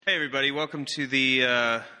Hey, everybody. Welcome to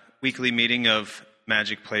the weekly meeting of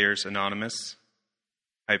Magic Players Anonymous.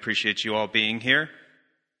 I appreciate you all being here.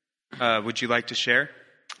 Would you like to share?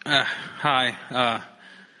 Hi.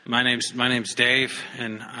 My name's Dave,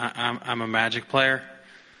 and I'm a Magic player.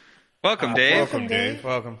 Welcome, Dave. Welcome, Dave.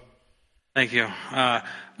 Welcome. Thank you. I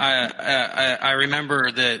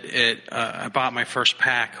remember that I bought my first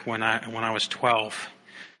pack when I was 12,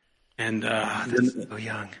 and So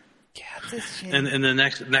young. and the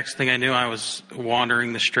next thing I knew, I was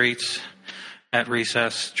wandering the streets at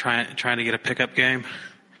recess trying to get a pickup game.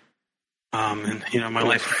 And my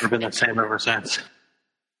life has never been the same ever since.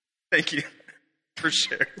 Thank you for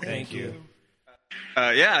sharing. Thank you.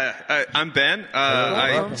 I'm Ben.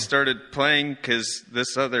 I welcome. started playing because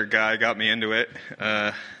this other guy got me into it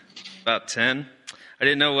about 10. I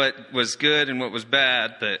didn't know what was good and what was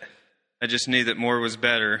bad, but I just knew that more was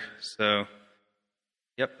better. So,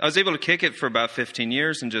 yep. I was able to kick it for about 15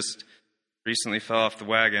 years and just recently fell off the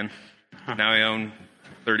wagon. Now I own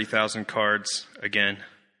 30,000 cards again.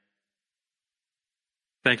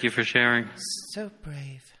 Thank you for sharing. So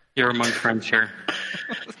brave. You're among friends here.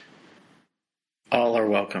 All are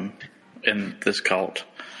welcome in this cult.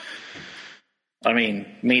 I mean,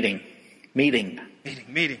 meeting. Meeting.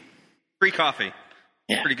 Free coffee.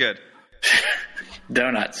 Yeah. Pretty good.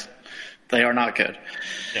 Donuts. They are not good.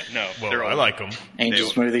 Yeah, no. Well, I like them. Angel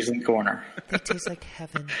smoothies in the corner. They taste like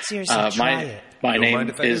heaven. Seriously, try it. My Don't name mind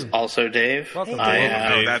if I is do. also Dave. Welcome, I, Dave.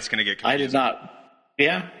 Oh, that's going to get confusing. I did not.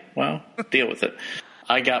 Yeah, well, deal with it.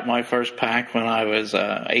 I got my first pack when I was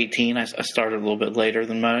 18. I started a little bit later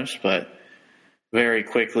than most, but very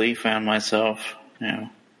quickly found myself,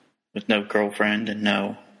 with no girlfriend and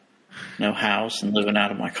no house and living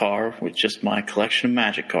out of my car with just my collection of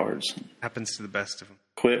Magic cards. Happens to the best of them.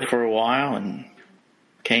 Quit for a while and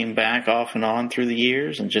came back off and on through the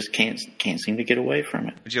years and just can't seem to get away from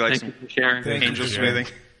it. Would you like Thank you some for sharing. Thank you angel for sharing.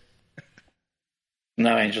 smoothing?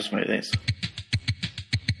 No Angel Smoothies.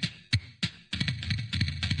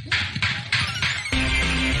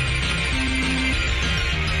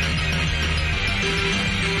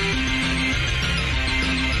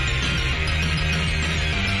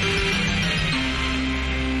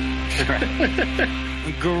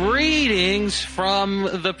 Greetings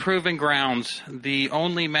from the Proving Grounds, the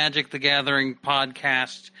only Magic the Gathering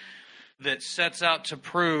podcast that sets out to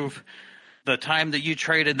prove the time that you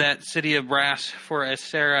traded that City of Brass for a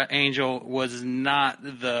Sarah Angel was not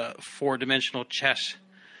the four-dimensional chess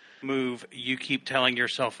move you keep telling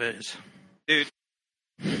yourself it is. Dude,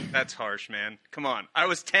 that's harsh, man. Come on. I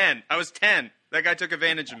was 10. That guy took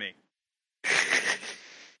advantage of me.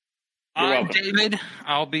 You're I'm welcome. David.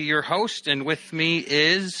 I'll be your host, and with me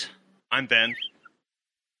is... I'm Ben.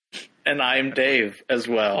 And I'm Dave as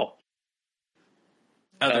well.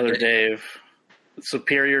 Other Dave.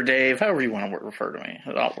 Superior Dave. However you want to refer to me.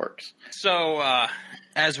 It all works. So,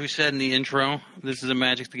 as we said in the intro, this is a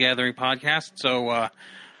Magic the Gathering podcast. So, what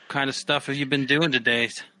kind of stuff have you been doing today,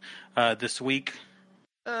 this week?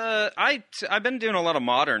 I've been doing a lot of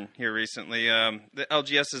Modern here recently. The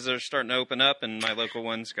LGSs are starting to open up, and my local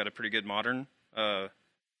one's got a pretty good Modern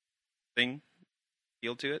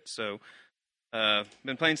feel to it. So,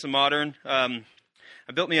 been playing some Modern. I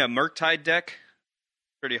built me a Murktide deck.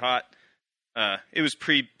 Pretty hot. It was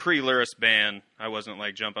pre-Luris ban. I wasn't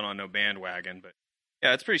like jumping on no bandwagon, but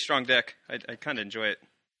yeah, it's a pretty strong deck. I kind of enjoy it.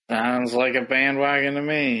 Sounds like a bandwagon to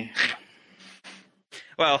me.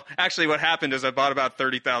 Well, actually, what happened is I bought about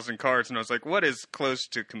 30,000 cards, and I was like, what is close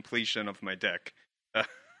to completion of my deck?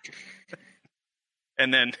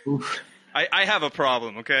 And then I have a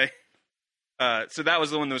problem, okay? So that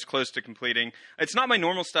was the one that was close to completing. It's not my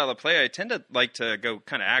normal style of play. I tend to like to go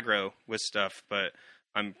kind of aggro with stuff, but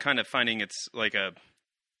I'm kind of finding it's like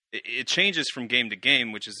it changes from game to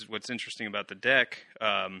game, which is what's interesting about the deck.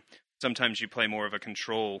 Sometimes you play more of a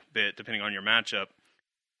control bit depending on your matchup,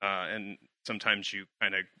 and sometimes you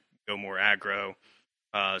kind of go more aggro.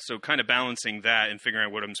 So kind of balancing that and figuring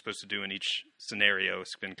out what I'm supposed to do in each scenario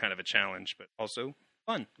has been kind of a challenge, but also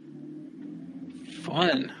fun.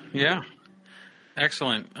 Fun, yeah.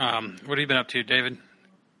 Excellent. What have you been up to, David?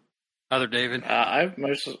 Other David? I've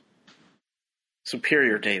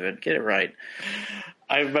Superior David, get it right.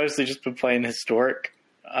 I've mostly just been playing Historic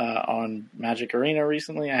on Magic Arena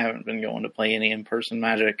recently. I haven't been going to play any in-person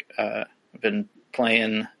Magic. I've been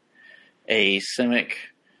playing a Simic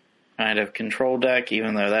kind of control deck,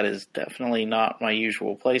 even though that is definitely not my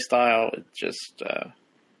usual play style. It's just,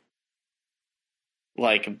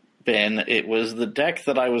 like Ben, it was the deck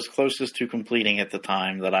that I was closest to completing at the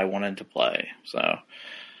time that I wanted to play. So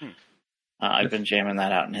I've been jamming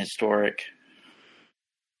that out in Historic.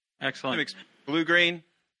 Excellent. Blue-green,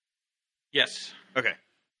 Yes. Okay.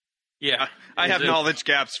 Yeah. I have Is it- knowledge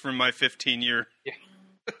gaps from my 15-year Yeah.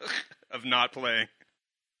 of not playing.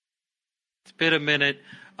 It's been a minute.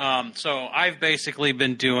 So I've basically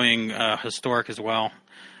been doing Historic as well.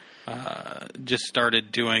 Just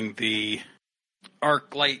started doing the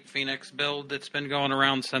Arclight Phoenix build that's been going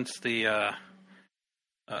around since the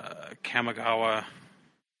Kamigawa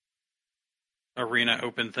Arena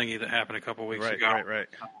Open thingy that happened a couple weeks ago. Right.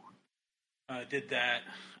 Did that.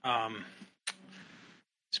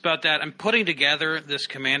 It's about that. I'm putting together this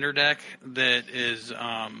commander deck that is,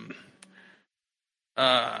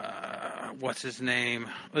 what's his name?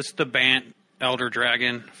 It's the Bant Elder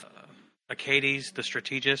Dragon, Acades, the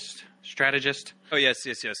strategist. Oh, yes.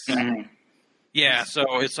 Yeah,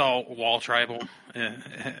 so it's all wall tribal.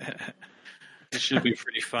 It should be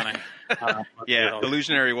pretty funny. Yeah,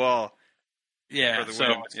 illusionary wall. Yeah, for the so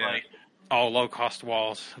win. it's Yeah. like all low-cost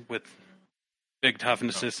walls with big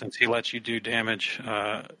toughnesses since he lets you do damage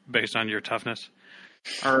based on your toughness,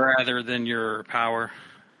 or rather than your power.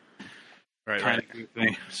 Right. Of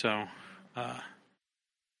thing. So,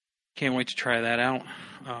 can't wait to try that out.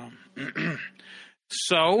 Is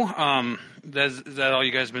that all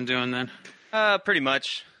you guys been doing then? Pretty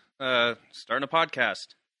much. Starting a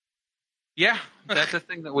podcast. Yeah, that's the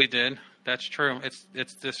thing that we did. That's true.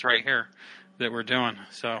 It's this right here that we're doing.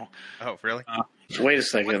 So, Oh, really? Wait a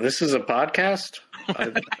second. This is a podcast?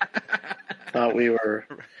 I thought we were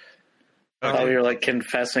like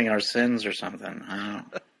confessing our sins or something. I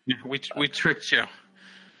don't know. we tricked you.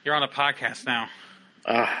 You're on a podcast now.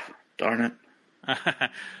 Ah, darn it.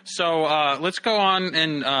 So let's go on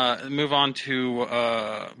and move on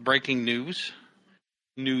to breaking news.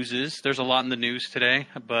 There's a lot in the news today,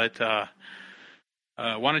 but why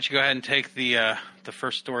don't you go ahead and take the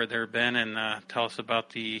first story there, Ben, and tell us about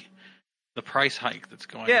the price hike that's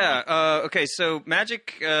going on. Yeah. Okay. So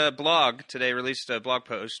Magic blog today released a blog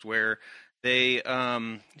post where they,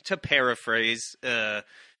 to paraphrase,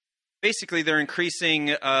 basically they're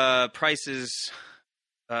increasing prices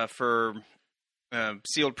for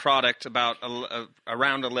sealed product about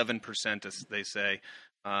around 11%, as they say,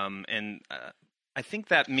 and I think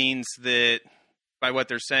that means that, by what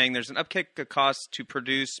they're saying, there's an upkick of cost to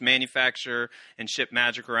produce, manufacture, and ship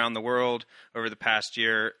Magic around the world over the past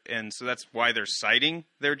year, and so that's why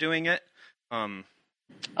they're doing it.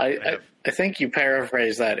 I think you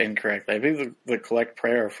paraphrased that incorrectly. I think the correct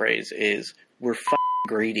paraphrase is, we're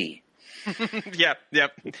greedy. Yep.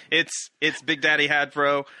 It's Big Daddy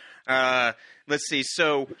Hadbro. Let's see.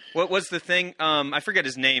 So what was the thing? I forget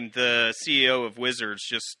his name. The CEO of Wizards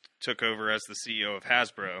just took over as the CEO of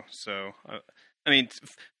Hasbro. So, I mean,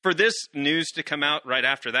 for this news to come out right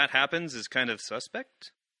after that happens is kind of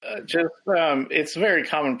suspect. It's very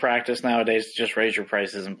common practice nowadays to just raise your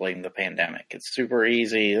prices and blame the pandemic. It's super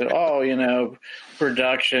easy. Oh,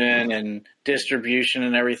 production and distribution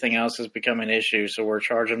and everything else has become an issue, so we're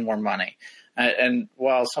charging more money. And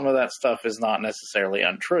while some of that stuff is not necessarily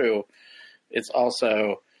untrue, it's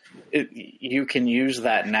also you can use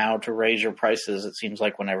that now to raise your prices, it seems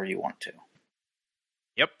like, whenever you want to.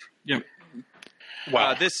 Yep.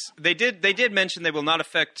 Wow. They did mention they will not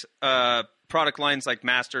affect product lines like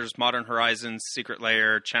Masters, Modern Horizons, Secret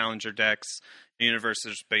Lair, Challenger decks,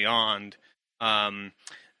 Universes Beyond.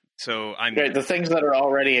 So I'm Right, the things that are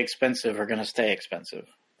already expensive are going to stay expensive.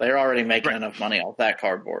 They're already making enough money off that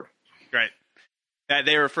cardboard. right.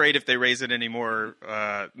 They're afraid if they raise it anymore,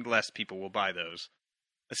 less people will buy those.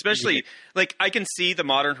 Especially, like, I can see the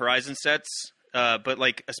Modern Horizon sets, but,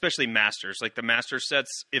 like, especially Masters. Like, the Master sets,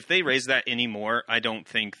 if they raise that anymore, I don't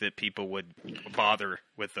think that people would bother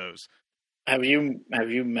with those. Have you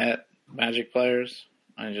met Magic players?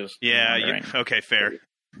 Okay, fair.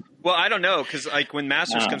 Well, I don't know, because, like, when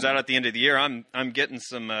Masters comes out at the end of the year, I'm getting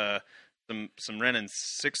some Ren and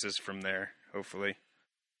 6s from there, hopefully,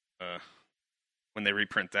 when they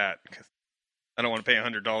reprint that, because I don't want to pay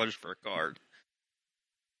 $100 for a card.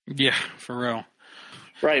 Yeah, for real.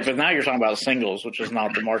 Right, but now you're talking about singles, which is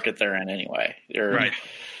not the market they're in anyway. Right.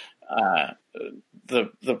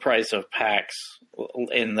 The price of packs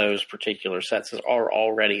in those particular sets are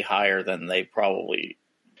already higher than they probably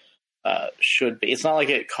should be. It's not like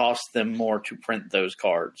it costs them more to print those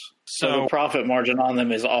cards. So the profit margin on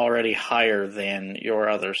them is already higher than your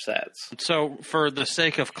other sets. So for the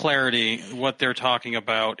sake of clarity, what they're talking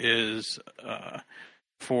about is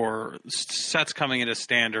for sets coming into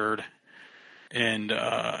standard and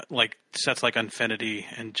like sets like Infinity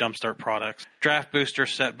and Jumpstart products, draft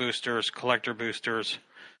boosters, set boosters, collector boosters,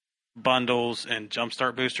 bundles, and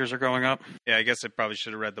Jumpstart boosters are going up. Yeah, I guess I probably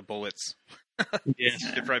should have read the bullets. Yes.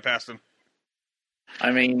 Did right past them.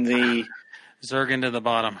 I mean, the Zerg into the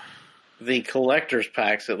bottom. the collector's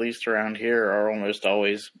packs, at least around here, are almost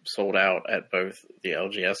always sold out at both the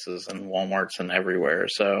LGSs and Walmarts and everywhere.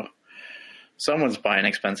 So someone's buying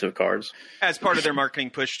expensive cards. As part of their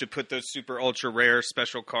marketing push to put those super ultra rare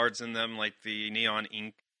special cards in them, like the Neon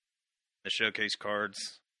Ink, the showcase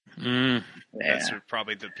cards. That's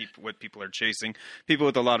probably what people are chasing. People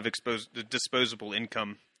with a lot of disposable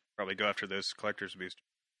income probably go after those collector's boosters.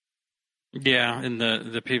 Yeah, and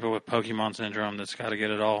the people with Pokemon syndrome that's got to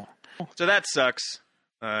get it all. So that sucks.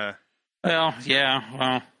 Well,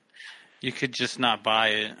 you could just not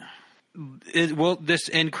buy it. Will this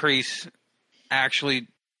increase actually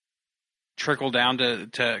trickle down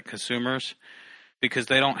to consumers? Because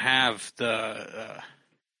they don't have the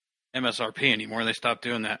MSRP anymore. They stopped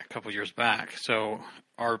doing that a couple years back. So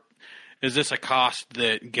is this a cost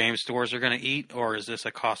that game stores are going to eat, or is this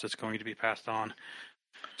a cost that's going to be passed on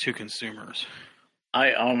to consumers?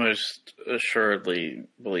 I almost assuredly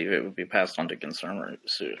believe it would be passed on to consumers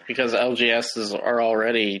because LGSs are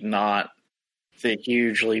already not the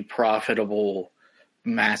hugely profitable,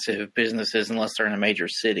 massive businesses unless they're in a major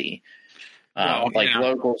city.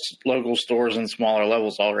 Local stores and smaller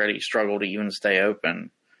levels already struggle to even stay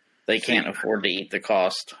open. They can't afford to eat the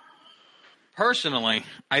cost. Personally,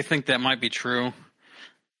 I think that might be true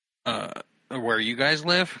where you guys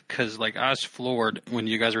live, because I was floored when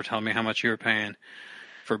you guys were telling me how much you were paying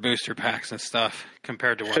for booster packs and stuff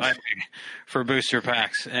compared to what I pay for booster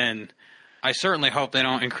packs. And I certainly hope they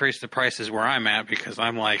don't increase the prices where I'm at, because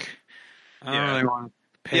I'm like, I don't really want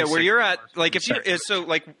to pay. Yeah, where you're at, if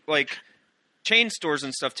you're chain stores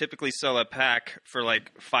and stuff typically sell a pack for $5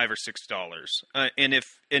 or $6, and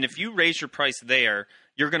if you raise your price there,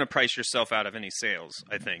 you're going to price yourself out of any sales,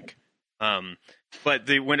 I think. But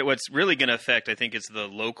what's really going to affect, I think, is the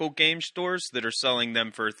local game stores that are selling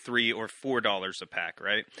them for $3 or $4 a pack,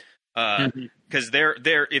 right? Because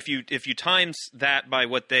they're if you times that by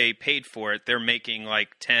what they paid for it, they're making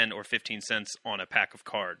 10 or 15 cents on a pack of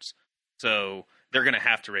cards. So they're going to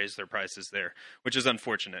have to raise their prices there, which is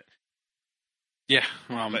unfortunate. Yeah,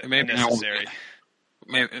 well, maybe necessary.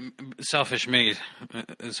 Selfish me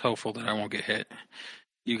is hopeful that I won't get hit.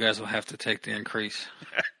 You guys will have to take the increase.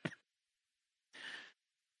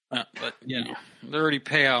 But they already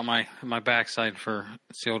pay out my backside for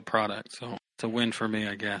sealed product, so it's a win for me,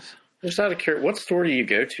 I guess. Just out of curiosity, what store do you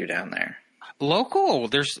go to down there? Local.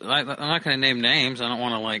 I'm not going to name names. I don't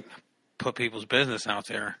want to put people's business out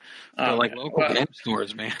there. But local game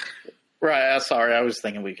stores, man. Right. Sorry, I was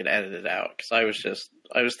thinking we could edit it out because I was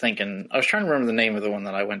trying to remember the name of the one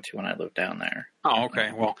that I went to when I lived down there. Oh,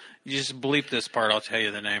 okay. Well, you just bleep this part. I'll tell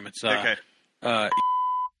you the name. It's okay.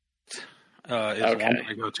 Is the one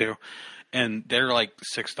I go to, and they're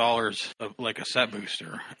 $6 a set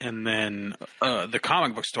booster, and then the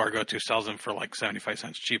comic book store I go to sells them for 75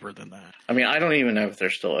 cents cheaper than that. I mean, I don't even know if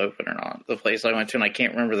they're still open or not. The place I went to, and I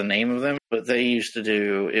can't remember the name of them, but they used to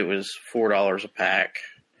do it was $4 a pack.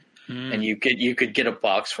 And you could get a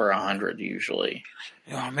box for $100 usually.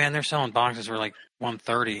 Oh man, they're selling boxes for $130,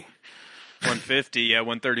 $150, yeah,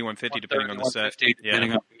 $130, $150 depending on the set.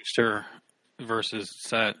 Depending on booster versus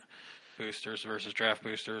set boosters versus draft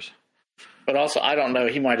boosters. But also, I don't know.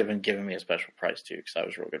 He might have been giving me a special price too because I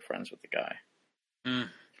was real good friends with the guy.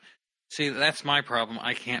 See, that's my problem.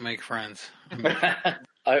 I can't make friends.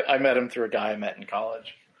 I met him through a guy I met in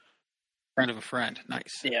college. Friend of a friend.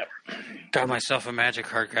 Nice. Yeah. Got myself a magic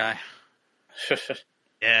card guy.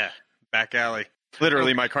 Yeah. Back alley.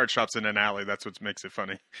 Literally, my card shop's in an alley. That's what makes it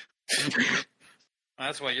funny.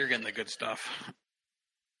 That's why you're getting the good stuff.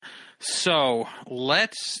 So,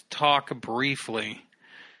 let's talk briefly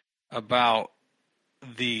about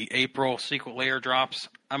the April Secret Lair drops.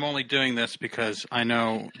 I'm only doing this because I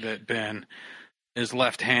know that Ben is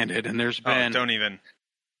left-handed, and there's been... don't even...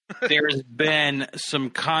 There's been some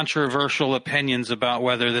controversial opinions about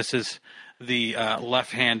whether this is the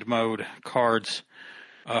left-hand mode cards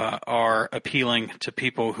are appealing to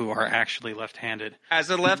people who are actually left-handed. As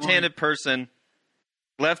a left-handed person,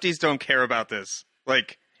 lefties don't care about this.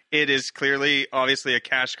 It is clearly, obviously, a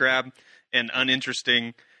cash grab and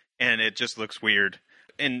uninteresting, and it just looks weird.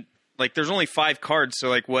 And there's only 5 cards,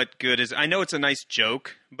 so what good is? I know it's a nice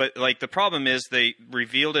joke, but the problem is they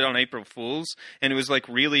revealed it on April Fools, and it was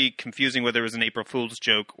really confusing whether it was an April Fools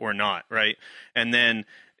joke or not, right? And then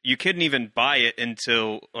you couldn't even buy it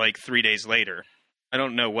until 3 days later. I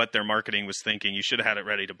don't know what their marketing was thinking. You should have had it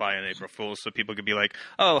ready to buy on April Fools so people could be like,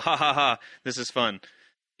 "Oh, ha ha ha, this is fun."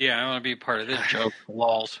 Yeah, I want to be part of this joke.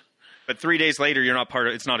 Lols. But 3 days later, you're not part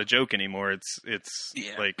of. It's not a joke anymore. It's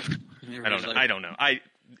I don't know. I don't know.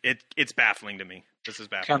 It's baffling to me. This is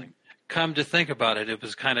baffling. come to think about it, it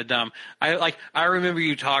was kind of dumb. I remember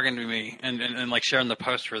you talking to me and like sharing the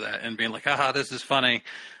post for that and being like, this is funny.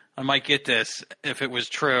 I might get this if it was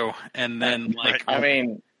true. And then like, I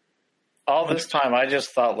mean, all this time I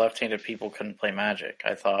just thought left-handed people couldn't play Magic.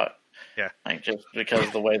 I thought, like just because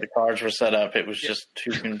of the way the cards were set up, it was just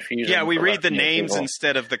too confusing. Yeah, we read the left-handed names people.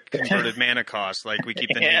 instead of the converted mana cost. Like we keep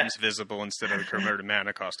the names visible instead of the converted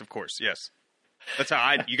mana cost. Of course, yes. That's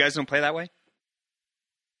how you guys don't play that way?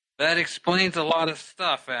 That explains a lot of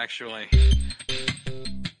stuff, actually.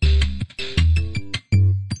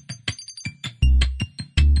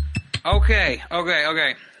 Okay.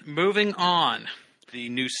 Moving on. The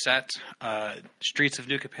new set, Streets of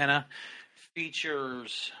New Capenna,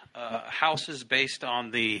 features houses based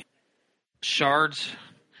on the shards.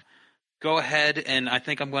 Go ahead, and I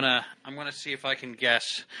think I'm gonna see if I can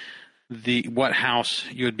guess what house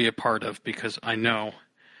you would be a part of, because I know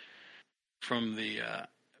from the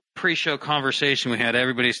pre-show conversation we had,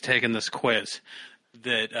 everybody's taken this quiz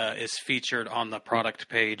that is featured on the product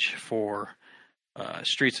page for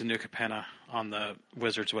Streets of New Capenna on the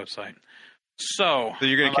Wizards website. So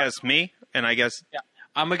you're going to guess me, and I guess... Yeah,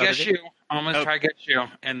 I'm going to guess you. I'm going to try to guess you,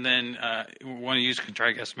 and then one of you can try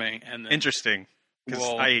to guess me. And then interesting.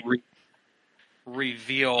 We'll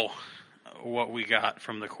reveal what we got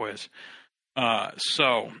from the quiz.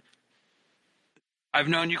 So I've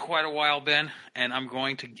known you quite a while, Ben, and I'm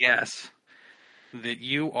going to guess that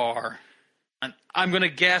you are... I'm going to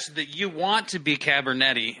guess that you want to be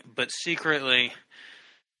Cabernetti, but secretly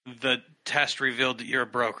the test revealed that you're a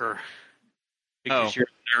broker because you're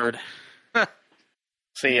a nerd.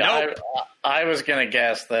 See, nope. I was going to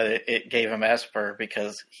guess that it gave him Esper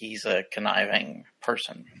because he's a conniving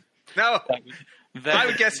person. No, I'm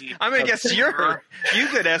going to guess you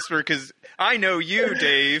get Esper because I know you,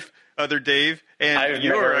 Dave, other Dave, and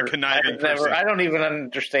you're a conniving person. I don't even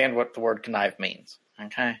understand what the word connive means.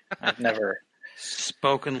 Okay, I've never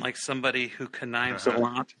spoken like somebody who connives a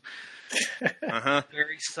lot.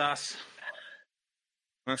 Very sus.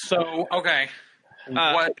 So, okay.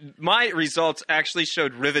 My results actually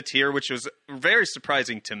showed Riveteer, which was very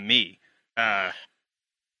surprising to me. But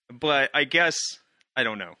I guess, I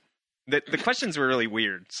don't know. The questions were really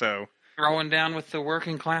weird, so... Throwing down with the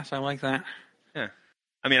working class, I like that. Yeah.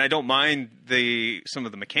 I mean, I don't mind some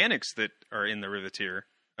of the mechanics that are in the Riveteer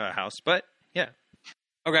house, but yeah.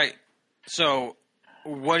 Okay, so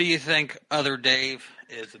what do you think other Dave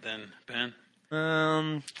is then,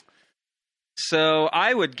 Ben? So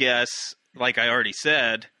I would guess, like I already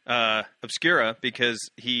said, Obscura, because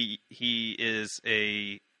he is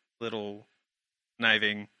a little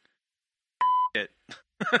conniving shit.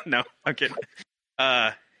 No, I'm kidding.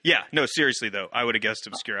 Yeah, no, seriously though, I would have guessed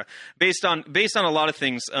Obscura based on a lot of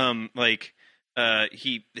things. I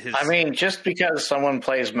mean, just because someone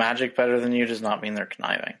plays Magic better than you does not mean they're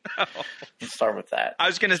conniving. Let's start with that. I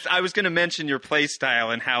was gonna mention your play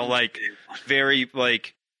style and how very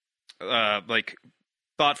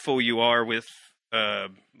thoughtful you are with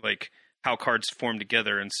how cards form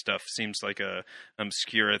together and stuff. Seems like a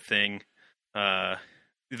Obscura thing.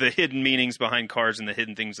 The hidden meanings behind cards and the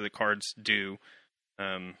hidden things that the cards do.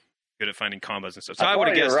 Good at finding combos and stuff. So I would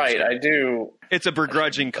have guessed. You're right. I do. It's a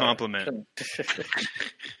begrudging compliment.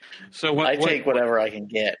 So I take whatever I can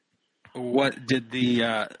get. What did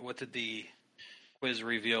the quiz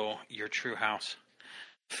reveal your true house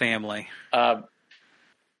family?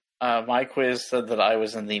 My quiz said that I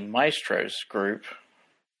was in the Maestros group.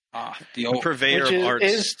 The old purveyor of arts.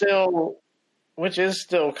 Which is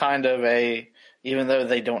still kind of even though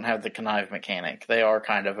they don't have the connive mechanic, they are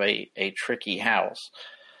kind of a tricky house.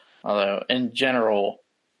 Although, in general,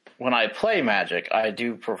 when I play Magic, I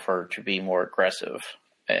do prefer to be more aggressive.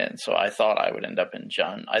 And so I thought I would end up in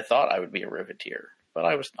Jund. I thought I would be a Riveteer, but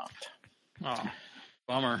I was not. Oh,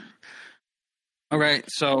 bummer. Okay,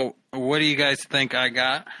 so what do you guys think I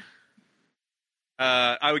got?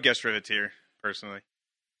 I would guess Riveteer, personally.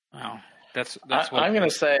 Wow. That's what I'm going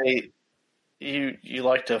to say you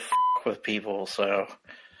like to f*** with people, so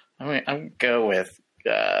I'm going to go with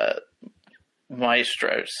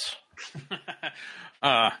Maestros.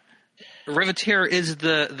 Riveteer is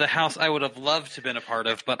the house I would have loved to have been a part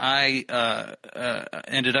of, but I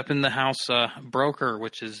ended up in the house Broker,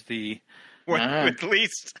 which is the with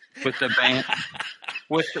least with the band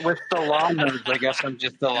with the law nerds. I guess I'm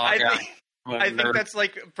just the law guy. I think that's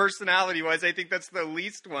personality wise. I think that's the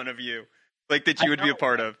least one of you, that you would be a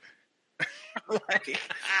part of.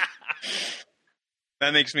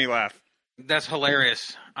 That makes me laugh. That's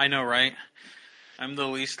hilarious. I know, right? I'm the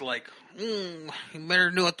least you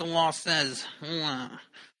better do what the law says. Yeah.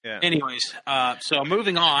 Anyways, so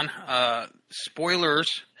moving on.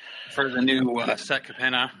 Spoilers for the new set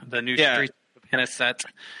Capenna, the new Street Capenna set.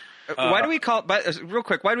 Why do we call? But real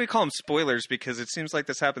quick, why do we call them spoilers? Because it seems like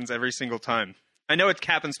this happens every single time. I know it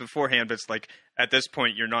happens beforehand, but it's like at this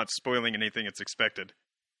point you're not spoiling anything; it's expected.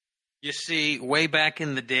 You see, way back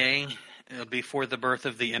in the day, before the birth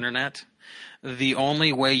of the internet, the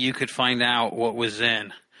only way you could find out what was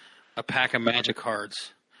in a pack of Magic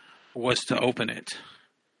cards was to open it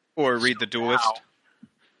or read the Duelist. Wow.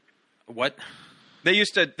 What? They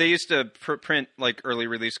used to print like early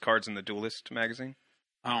release cards in the Duelist magazine.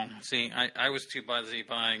 Oh, see, I was too busy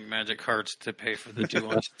buying Magic cards to pay for the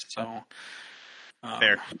Duelist, so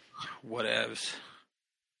fair. Whatevs.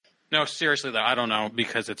 No, seriously though, I don't know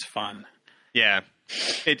because it's fun. Yeah,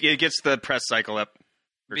 it gets the press cycle up.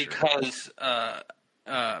 Because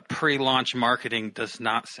pre-launch marketing does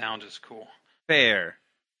not sound as cool. Fair.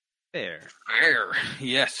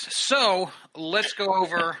 Yes. So let's go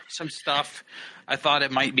over some stuff. I thought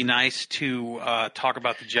it might be nice to talk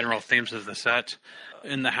about the general themes of the set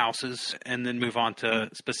in the houses, and then move on to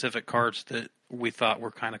specific cards that we thought were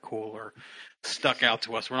kind of cool or stuck out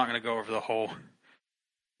to us. We're not going to go over the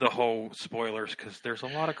whole spoilers because there's a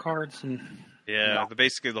lot of cards and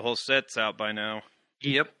basically the whole set's out by now.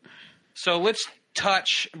 Yep. So let's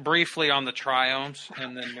touch briefly on the triomes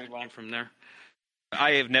and then move on from there.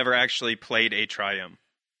 I have never actually played a triome.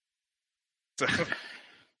 So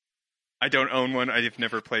I don't own one. I've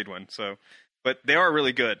never played one. So, but they are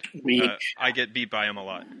really good. I get beat by them a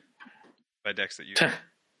lot by decks that use them.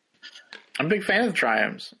 I'm a big fan of the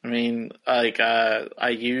triomes. I mean,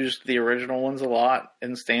 I used the original ones a lot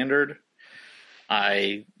in Standard.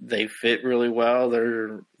 They fit really well.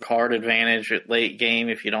 They're card advantage at late game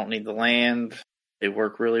if you don't need the land. They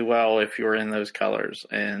work really well if you're in those colors.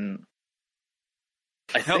 And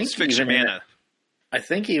helps fix your mana. I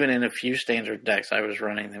think even in a few Standard decks, I was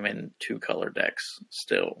running them in 2-color decks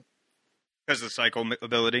still. Because of the cycle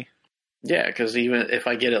ability? Yeah, because even if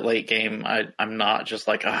I get it late game, I'm not just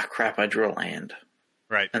like, oh, crap, I drew a land.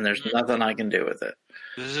 Right. And there's nothing I can do with it.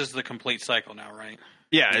 This is the complete cycle now, right?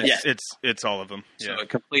 Yeah, it's all of them. So it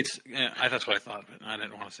completes. Yeah, that's what I thought, but I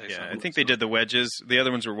didn't want to say something. Yeah, I think they did the wedges. The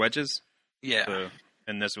other ones were wedges. Yeah. So,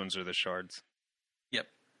 and this ones are the shards. Yep.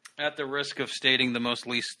 At the risk of stating the most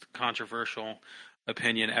least controversial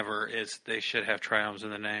opinion ever is they should have triomes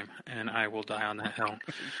in the name, and I will die on that hill.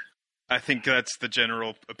 I think that's the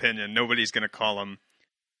general opinion. Nobody's going to call them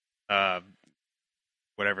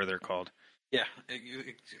whatever they're called. Yeah.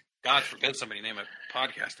 God forbid somebody name a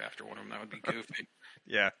podcast after one of them. That would be goofy.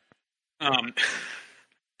 Yeah.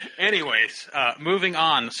 Anyways, moving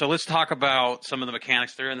on. So let's talk about some of the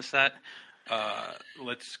mechanics that are in the set.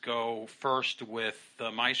 Let's go first with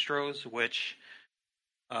the Maestros, which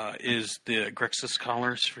is the Grixis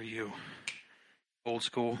collars for you old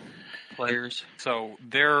school players. So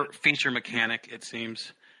their feature mechanic, it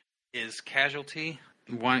seems, is Casualty.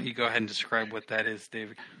 Why don't you go ahead and describe what that is,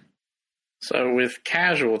 David? So with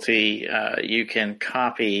Casualty, you can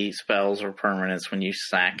copy spells or permanents when you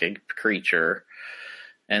sack a creature.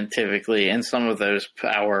 And typically, and some of those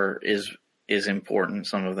power is important,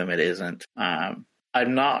 some of them it isn't. I'm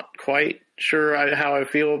not quite sure how I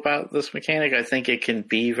feel about this mechanic. I think it can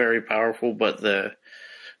be very powerful, but the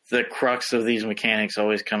crux of these mechanics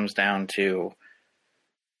always comes down to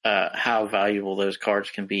how valuable those cards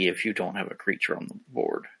can be if you don't have a creature on the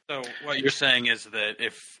board. So what you're saying is that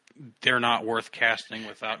if they're not worth casting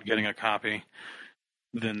without getting a copy,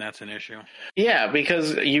 then that's an issue. Yeah,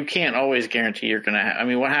 because you can't always guarantee you're going to I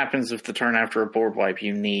mean, what happens if the turn after a board wipe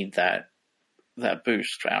you need that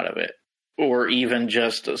boost out of it? Or even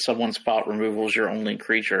just someone spot removals your only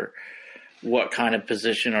creature. What kind of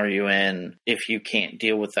position are you in if you can't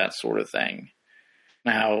deal with that sort of thing?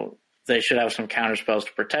 Now, they should have some counter spells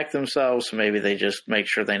to protect themselves, so maybe they just make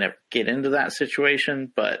sure they never get into that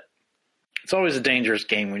situation, but it's always a dangerous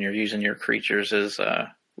game when you're using your creatures as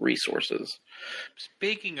resources.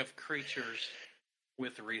 Speaking of creatures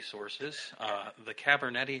with resources, the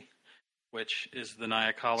Cabernetti, which is the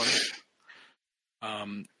Naya collar,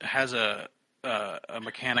 has a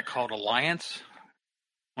mechanic called Alliance.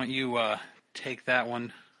 Why don't you take that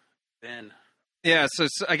one, Ben? Yeah, so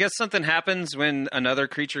I guess something happens when another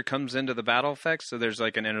creature comes into the battle effect. So there's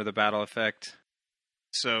like an enter the battle effect.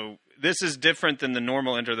 So this is different than the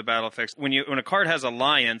normal enter the battle effects. When a card has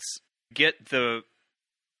Alliance, get the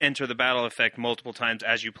enter the battle effect multiple times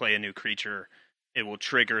as you play a new creature. It will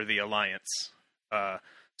trigger the Alliance.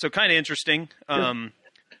 So kind of interesting.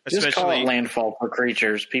 Just call it landfall for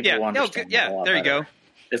creatures. People understand. Yeah, there you go.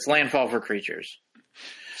 It's landfall for creatures.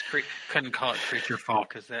 Couldn't call it Creature Fall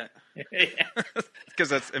because that. Because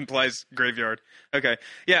that implies graveyard. Okay.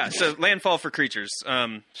 Yeah, so landfall for creatures.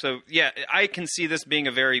 So, yeah, I can see this being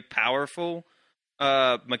a very powerful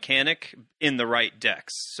mechanic in the right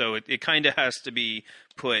decks. So it kind of has to be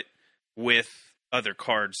put with other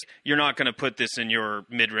cards. You're not going to put this in your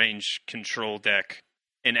mid-range control deck.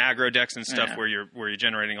 In aggro decks and stuff where you're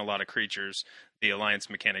generating a lot of creatures, the alliance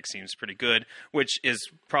mechanic seems pretty good, which is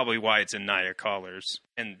probably why it's in Naya Callers.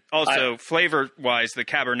 And also, flavor-wise, the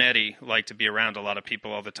Cabernetti like to be around a lot of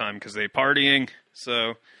people all the time because they're partying.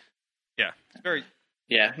 So, yeah, it's very...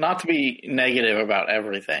 Yeah, not to be negative about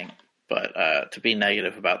everything, but to be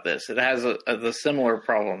negative about this. It has the similar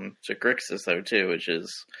problem to Grixis, though, too, which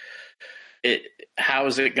is... how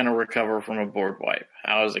is it going to recover from a board wipe?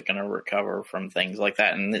 How is it going to recover from things like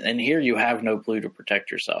that? And here you have no blue to protect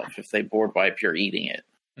yourself. If they board wipe, you're eating it.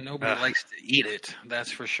 Nobody likes to eat it,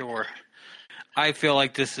 that's for sure. I feel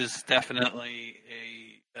like this is definitely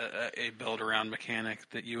a build-around mechanic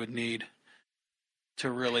that you would need to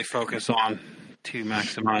really focus on to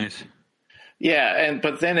maximize. Yeah,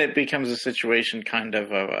 but then it becomes a situation kind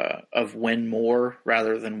of win more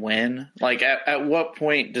rather than win. Like, at what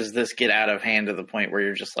point does this get out of hand to the point where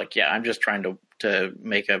you're just like, yeah, I'm just trying to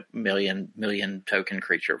make a million token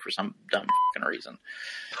creature for some dumb fucking reason.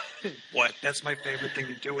 What? That's my favorite thing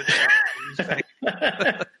to do with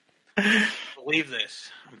Believe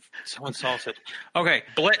this. I'm so insulted. Okay,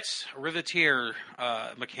 Blitz, Riveteer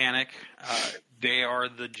mechanic. They are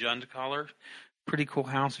the Jund color. Pretty cool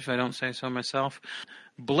house, if I don't say so myself.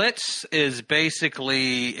 Blitz is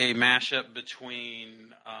basically a mashup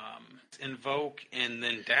between Invoke and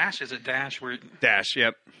then Dash. Is it Dash? Dash,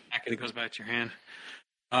 yep. It goes back to your hand.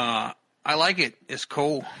 I like it. It's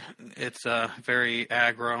cool. It's very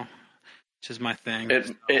aggro, which is my thing.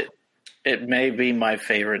 It may be my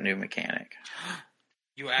favorite new mechanic.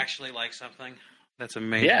 You actually like something? That's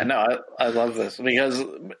amazing. Yeah, no, I love this because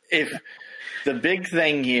if... The big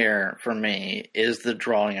thing here for me is the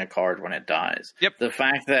drawing a card when it dies. Yep. The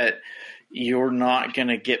fact that you're not going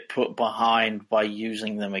to get put behind by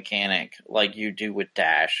using the mechanic like you do with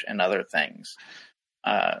Dash and other things.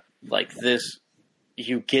 Like this,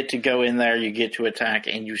 you get to go in there, you get to attack,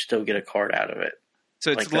 and you still get a card out of it.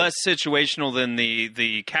 So it's less situational than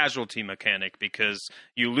the casualty mechanic because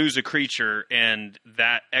you lose a creature and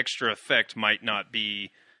that extra effect might not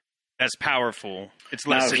be as powerful. It's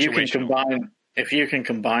less situational. If you can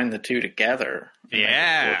combine the two together,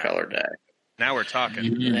 yeah, four-color deck. Now we're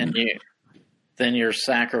talking. Then you're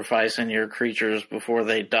sacrificing your creatures before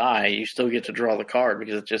they die. You still get to draw the card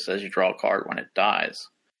because it just says you draw a card when it dies.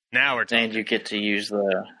 Now we're talking. And you get to use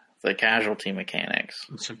the casualty mechanics.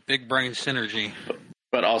 It's a big brain synergy.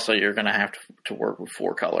 But also you're going to have to work with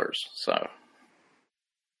 4 colors. So.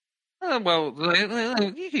 Well,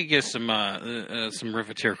 you could get some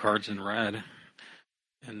Riveteer cards in red,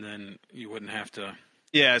 and then you wouldn't have to.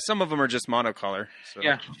 Yeah, some of them are just monocolor. So.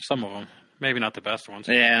 Yeah, some of them. Maybe not the best ones.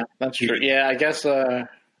 Yeah, that's true. Yeah, I guess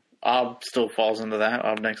Ob still falls into that,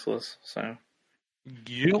 Ob Nixilis. So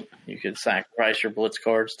yep. You could sacrifice your Blitz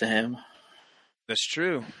cards to him. That's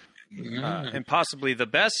true. And possibly the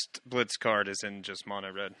best Blitz card is in just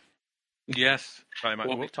mono red. Yes.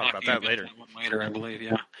 We'll talk about that later. Later, I believe,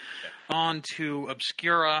 yeah. On to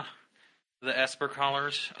Obscura, the Esper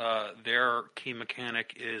colors. Their key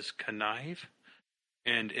mechanic is Connive,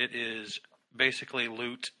 and it is basically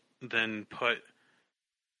loot, then put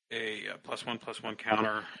a +1/+1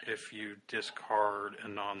 counter if you discard a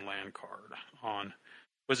non-land card on.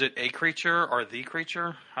 Was it a creature or the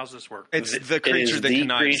creature? How's this work? It's the creature that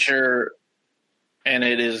connives. Creature, and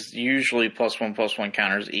it is usually +1/+1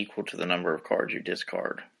 counters equal to the number of cards you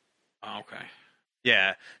discard. Oh, okay.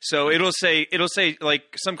 Yeah. So it'll say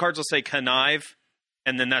like some cards will say connive,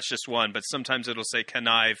 and then that's just one. But sometimes it'll say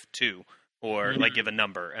connive 2, or like give a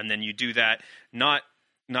number, and then you do that not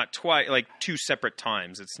twice, like 2 separate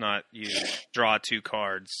times. It's not you draw 2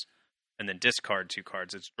 cards and then discard 2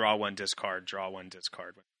 cards. It's draw 1, discard, draw 1,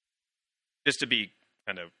 discard. Just to be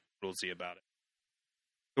kind of rulesy about it.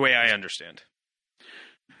 The way I understand.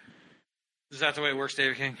 Is that the way it works,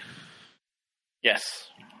 David King?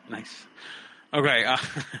 Yes. Nice. Okay.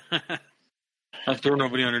 I'll throw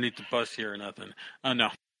nobody underneath the bus here or nothing. No.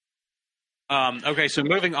 Okay, so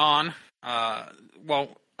moving on.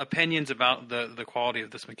 Opinions about the quality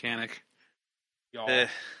of this mechanic. Y'all.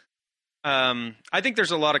 I think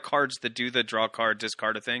there's a lot of cards that do the draw card,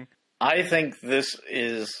 discard a thing. I think this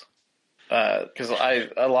is because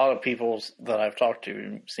a lot of people that I've talked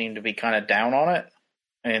to seem to be kind of down on it,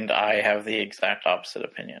 and I have the exact opposite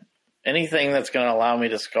opinion. Anything that's going to allow me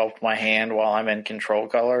to sculpt my hand while I'm in control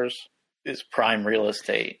colors is prime real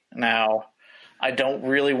estate. Now, I don't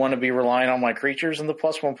really want to be relying on my creatures, and the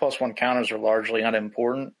 +1/+1 counters are largely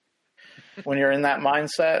unimportant when you're in that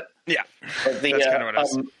mindset. Yeah, But that's kind of what I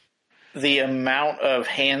was. the amount of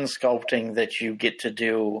hand sculpting that you get to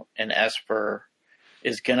do in Esper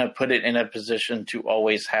is going to put it in a position to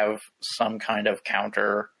always have some kind of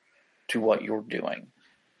counter to what you're doing.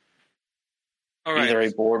 All right. Either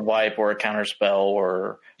a board wipe or a counter spell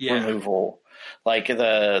or removal. Like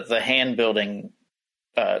the hand building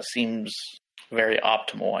seems very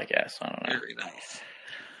optimal, I guess. I don't know. Very nice.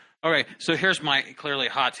 All right, so here's my clearly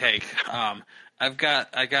hot take. I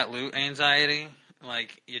got loot anxiety.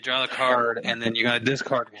 Like, you draw the card and then you gotta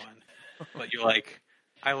discard one, but you're like,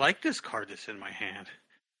 I like this card that's in my hand,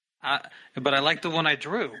 but I like the one I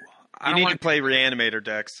drew. You need to play Reanimator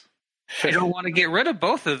decks. I don't want to get rid of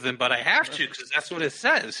both of them, but I have to because that's what it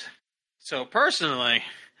says. So personally,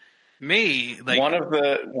 me, like, one of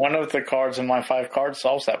the cards in my 5 cards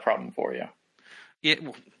solves that problem for you.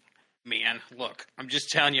 Man, look, I'm just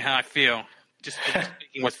telling you how I feel. Just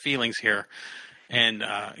speaking with feelings here, and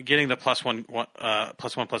getting the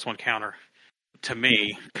 +1/+1 counter to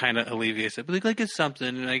me kind of alleviates it. But like, it's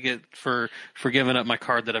something I get for giving up my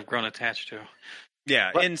card that I've grown attached to.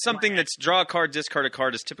 Yeah, and something that's draw a card, discard a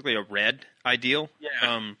card is typically a red ideal.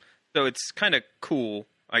 Yeah. So it's kind of cool,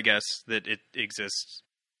 I guess, that it exists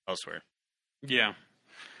elsewhere. Yeah.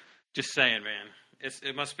 Just saying, man.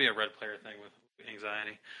 It must be a red player thing with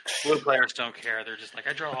anxiety. Blue players don't care. They're just like,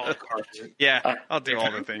 I draw all the cards. Yeah, I'll do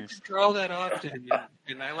all the things. Draw that often,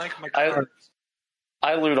 and I like my cards.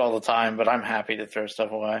 I loot all the time, but I'm happy to throw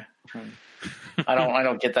stuff away. I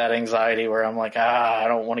don't get that anxiety where I'm like, I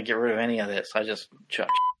don't want to get rid of any of this. I just chuck.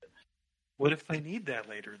 What if I need that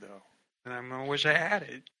later, though? And I'm gonna wish I had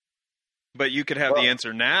it. But you could have the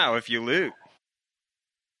answer now if you loot.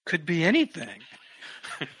 Could be anything.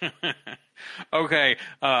 Okay,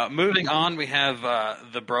 moving on, we have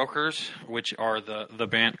the brokers, which are the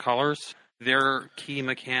Bant colors. Their key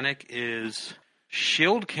mechanic is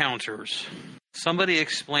shield counters. Somebody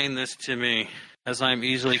explain this to me, as I'm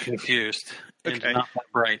easily confused. Okay. And not that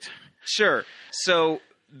bright. Sure. So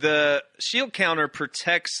the shield counter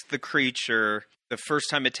protects the creature the first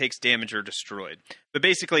time it takes damage or destroyed. But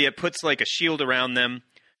basically it puts like a shield around them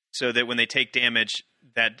so that when they take damage,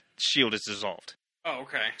 that shield is dissolved. Oh,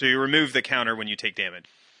 okay. So you remove the counter when you take damage.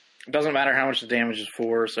 It doesn't matter how much the damage is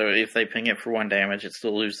for, so if they ping it for 1 damage, it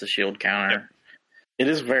still loses the shield counter. Yep. It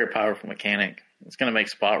is a very powerful mechanic. It's going to make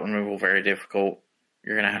spot removal very difficult.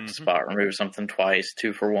 You're going to have to spot remove something twice,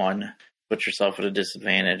 2 for 1. Put yourself at a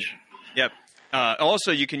disadvantage. Yep.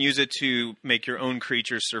 Also, you can use it to make your own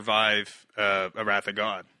creatures survive a Wrath of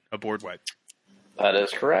God, a board wipe. That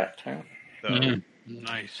is correct. Yeah. So,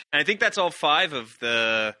 Nice. And I think that's all 5 of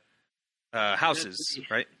the houses,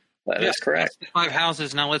 right? That is correct. 5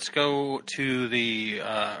 houses. Now let's go to the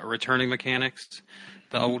returning mechanics,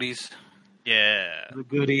 the oldies, Yeah. the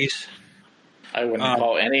goodies. I wouldn't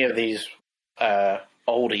call any of these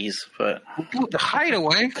oldies, but The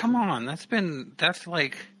Hideaway, come on. That's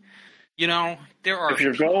like, there are if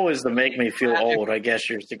your goal is to make me feel old, I guess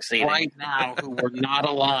you're succeeding. right now who were not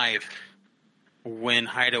alive when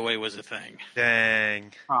Hideaway was a thing.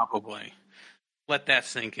 Dang. Probably. Let that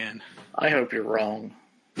sink in. I hope you're wrong.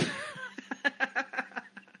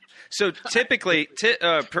 So typically,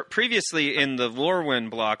 previously in the Lorwyn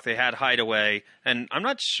block, they had Hideaway, and I'm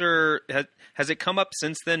not sure, has it come up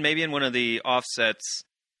since then? Maybe in one of the offsets.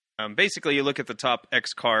 Basically, you look at the top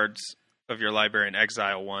X cards of your library and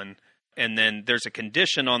exile one, and then there's a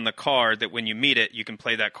condition on the card that when you meet it, you can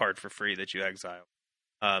play that card for free that you exile.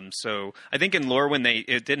 So I think in Lorwyn,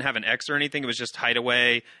 it didn't have an X or anything. It was just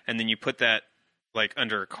Hideaway, and then you put that like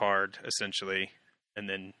under a card, essentially, and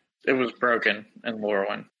then... It was broken in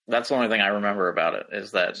Lorwyn. That's the only thing I remember about it,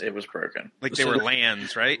 is that it was broken. Like they were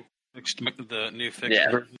lands, right? The new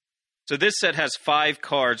fixture. Yeah. So this set has 5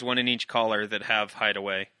 cards, 1 in each color, that have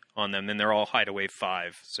Hideaway on them, and they're all Hideaway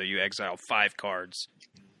 5. So you exile 5 cards,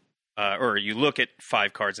 or you look at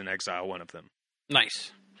 5 cards and exile one of them.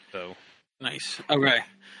 Nice. So Nice. Okay.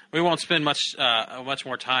 We won't spend much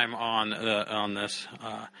more time on this.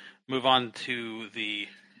 Move on to the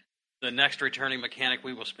next returning mechanic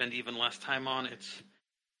we will spend even less time on. It's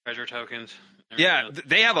treasure tokens. yeah,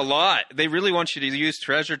 they have a lot. They really want you to use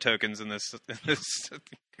treasure tokens in this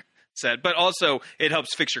set, but also it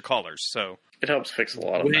helps fix your colors, so It helps fix a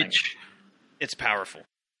lot of things. it's powerful.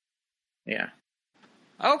 Yeah.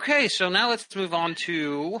 Okay, so now let's move on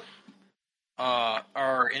to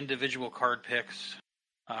our individual card picks.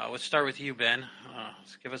 Let's start with you, Ben.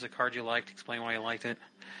 Give us a card you liked. Explain why you liked it.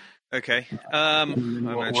 Okay, I'm going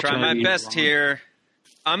to We'll try tell my you best wrong. here.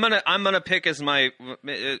 I'm gonna pick as my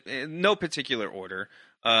no particular order.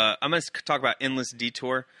 I'm gonna talk about Endless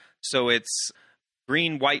Detour. So it's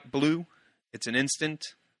green, white, blue. It's an instant,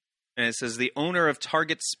 and it says the owner of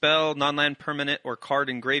target spell, non-land permanent, or card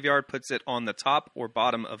in graveyard puts it on the top or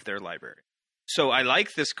bottom of their library. So I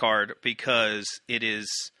like this card because it is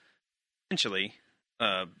essentially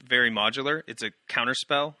very modular. It's a counter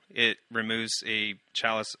spell. It removes a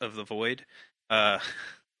Chalice of the Void,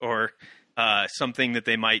 or something that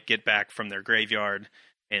they might get back from their graveyard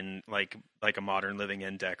in like a Modern Living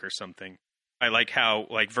End deck or something. I like how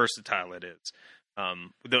versatile it is.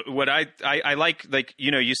 What I like,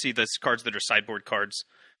 you see those cards that are sideboard cards,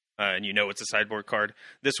 and it's a sideboard card.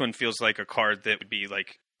 This one feels like a card that would be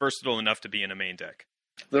like versatile enough to be in a main deck.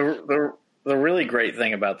 The really great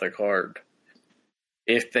thing about the card,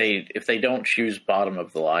 if they don't choose bottom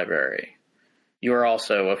of the library, you are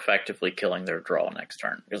also effectively killing their draw next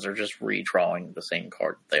turn because they're just redrawing the same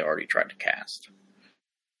card that they already tried to cast.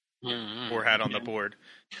 Mm-hmm. Or had on the board.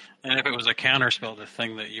 And if it was a counterspell, the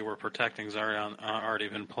thing that you were protecting has already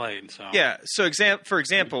been played. So yeah. So for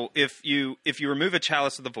example, if you remove a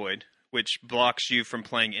Chalice of the Void, which blocks you from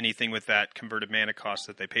playing anything with that converted mana cost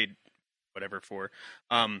that they paid whatever for,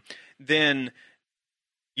 then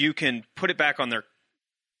you can put it back on their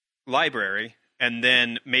library, and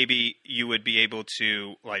then maybe you would be able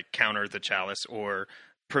to counter the Chalice or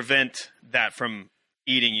prevent that from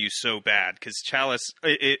eating you so bad. Because Chalice,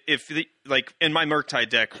 in my Murktide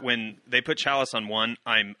deck, when they put Chalice on one,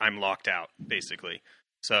 I'm locked out basically.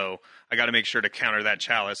 So I got to make sure to counter that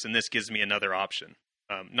Chalice, and this gives me another option.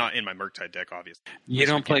 Not in my Murktide deck, obviously. You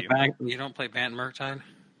don't play Bant Murktide?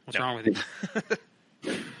 What's wrong with you?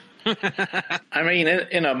 I mean,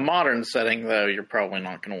 in a modern setting, though, you're probably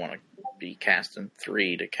not going to want to be casting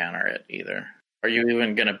 3 to counter it either. Are you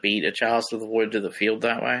even going to beat a Chalice of the Void to the field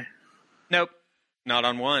that way? Nope. Not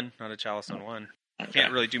on one. Not a Chalice on one. Okay.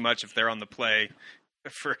 Can't really do much if they're on the play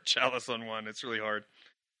for a Chalice on one. It's really hard.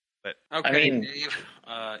 But okay, I mean, Dave,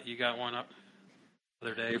 you got one up?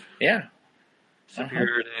 Other Dave? Yeah.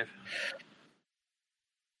 Superior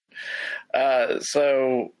Dave.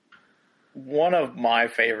 So one of my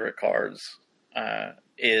favorite cards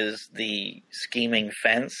is the Scheming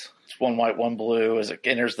Fence. It's 1 white, 1 blue. As it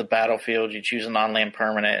enters the battlefield, you choose a non-land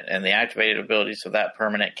permanent, and the activated abilities of that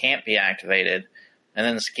permanent can't be activated. And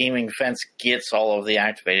then the Scheming Fence gets all of the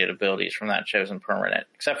activated abilities from that chosen permanent,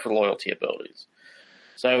 except for loyalty abilities.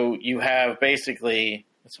 So you have basically,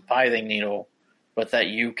 it's a Pithing Needle, but that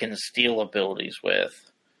you can steal abilities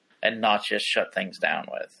with and not just shut things down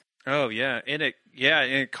with. Oh, yeah. And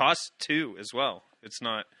it costs 2 as well. It's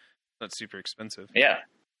not super expensive. Yeah.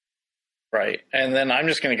 Right. And then I'm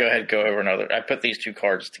just going to go ahead and go over another. I put these 2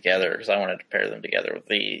 cards together because I wanted to pair them together with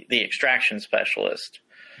the Extraction Specialist,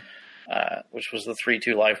 which was the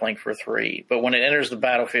 3/2 lifelink for 3. But when it enters the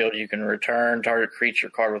battlefield, you can return target creature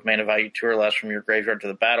card with mana value 2 or less from your graveyard to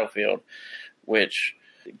the battlefield, which,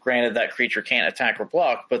 granted, that creature can't attack or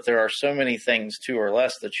block, but there are so many things 2 or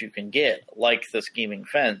less that you can get, like the Scheming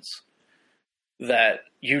Fence, that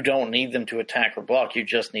you don't need them to attack or block. You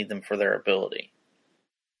just need them for their ability.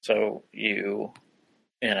 So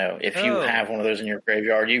if you have one of those in your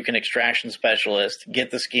graveyard, you can Extraction Specialist, get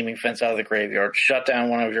the Scheming Fence out of the graveyard, shut down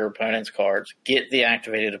one of your opponent's cards, get the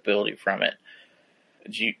activated ability from it.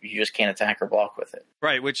 You just can't attack or block with it.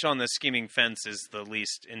 Right, which on the Scheming Fence is the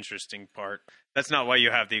least interesting part. That's not why you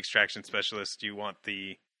have the Extraction Specialist. You want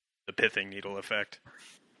the Pithing Needle effect.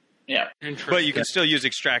 Yeah. But you can still use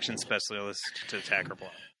Extraction Specialist to attack or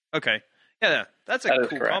block. Okay. Yeah, that's a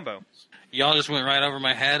cool combo. Y'all just went right over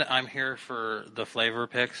my head. I'm here for the flavor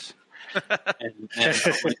picks. and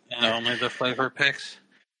only the flavor picks.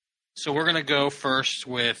 So we're going to go first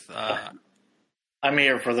with... I'm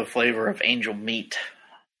here for the flavor of angel meat.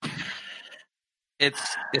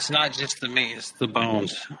 It's not just the meat; it's the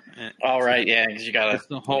bones. All right, yeah, because you got it's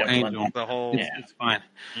the whole angel. The whole, it's fine.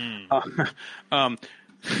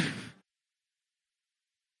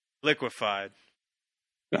 Liquefied,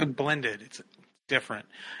 blended. It's different.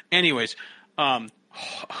 Anyways,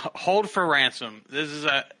 Hold for Ransom. This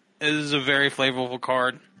is a very flavorful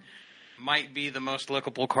card. Might be the most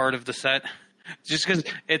lookable card of the set. Just because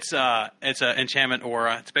it's an enchantment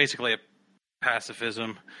aura. It's basically a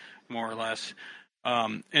pacifism, more or less.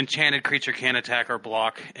 Enchanted creature can attack or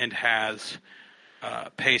block and has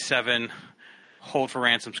pay 7. Hold for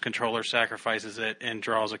Ransom's controller sacrifices it and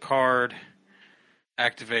draws a card.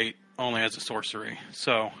 Activate only as a sorcery.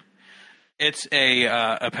 So it's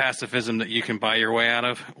a pacifism that you can buy your way out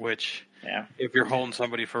of, which if you're holding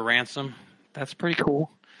somebody for ransom, that's pretty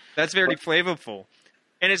cool. That's very flavorful.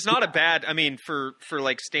 And it's not a bad. I mean, for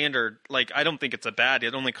like standard, like I don't think it's a bad.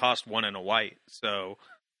 It only cost 1 and a white, so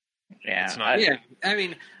Yeah, it's not. I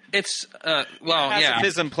mean, it's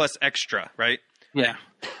pacifism plus extra, right? Yeah,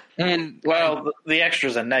 and the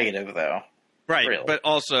extra's a negative though, right? Really. But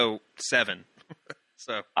also 7.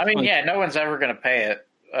 So I mean, no one's ever going to pay it.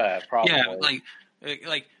 Probably. Yeah,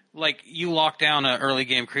 like you lock down an early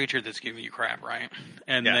game creature that's giving you crap, right?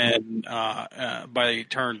 And then by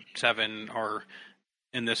turn 7 or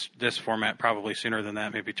in this format, probably sooner than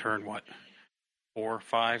that, maybe turn 4 or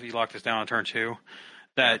 5. You lock this down on turn 2.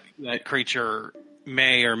 That creature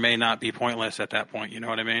may or may not be pointless at that point. You know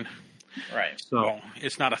what I mean? Right. So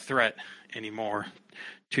it's not a threat anymore.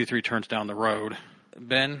 2-3 turns down the road.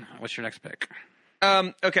 Ben, what's your next pick?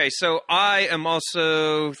 Okay, so I am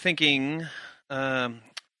also thinking.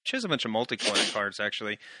 She has a bunch of multicolor cards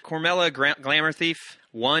actually. Cormella Glamour Thief,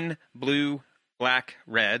 1 blue. Black,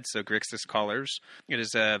 red, so Grixis colors. It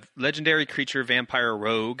is a legendary creature, vampire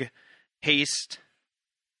rogue, haste,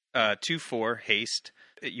 2/4 haste.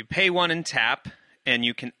 You pay 1 and tap, and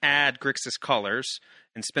you can add Grixis colors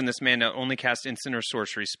and spend this mana to only cast instant or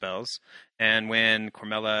sorcery spells. And when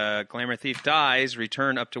Cormella Glamour Thief dies,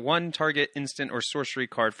 return up to 1 target instant or sorcery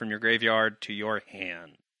card from your graveyard to your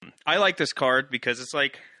hand. I like this card because it's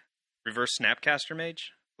like reverse Snapcaster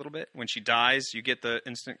Mage a little bit. When she dies, you get the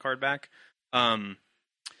instant card back.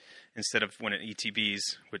 Instead of when it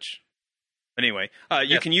ETBs, which anyway,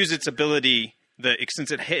 you can use its ability.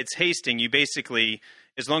 Since it's hasting, you basically,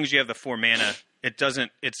 as long as you have the 4 mana, it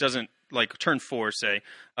doesn't like turn 4. Say,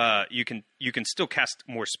 you can still cast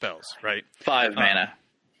more spells, right? 5 mana.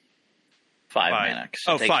 5 mana.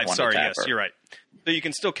 Oh, 5. Sorry, yes, you're right. So you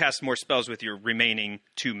can still cast more spells with your remaining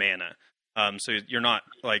 2 mana. So you're not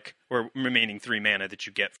or remaining 3 mana that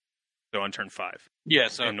you get. So on turn 5. Yeah,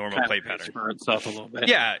 so in normal play pattern. For itself a little bit.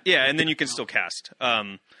 Yeah, and then you can still cast.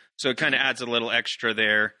 So it kind of adds a little extra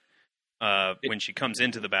there when she comes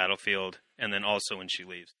into the battlefield, and then also when she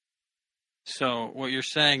leaves. So what you're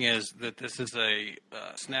saying is that this is a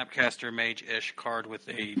Snapcaster Mage-ish card with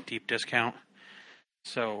a deep discount.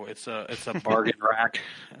 So it's a bargain rack.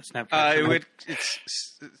 Snapcaster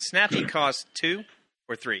Snappy costs 2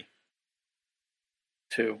 or 3.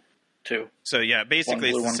 2. So yeah, basically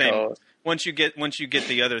it's the same. Color. Once you get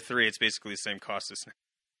the other 3, it's basically the same cost as Snap.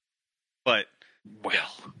 But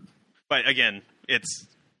again, it's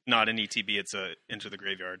not an ETB. It's a Enter the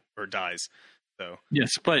Graveyard or dies. So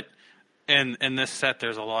yes, but in this set,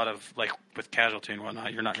 there's a lot of with casualty and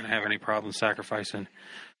whatnot. You're not going to have any problem sacrificing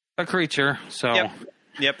a creature. So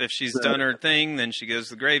yep. If she's done her thing, then she goes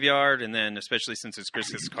to the graveyard, and then especially since it's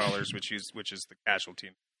Grixis Collars, which is the casualty.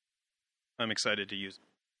 I'm excited to use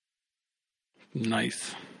it.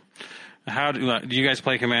 Nice. How do you guys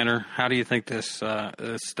play Commander? How do you think this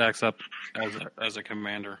stacks up as a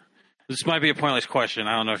Commander? This might be a pointless question.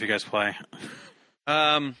 I don't know if you guys play.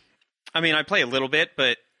 I mean, I play a little bit,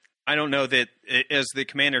 but I don't know that as the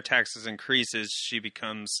Commander taxes increases, she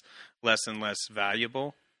becomes less and less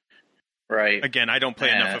valuable. Right. Again, I don't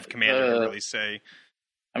play enough of Commander to really say.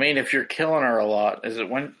 I mean, if you're killing her a lot,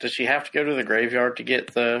 does she have to go to the graveyard to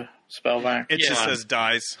get the spell back? It just says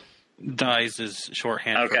dies. Dies is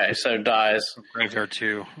shorthand. Okay, so dies. Graveyard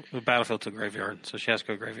to the battlefield to graveyard, so she has to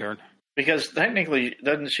go graveyard. Because technically,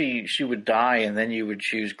 doesn't she would die and then you would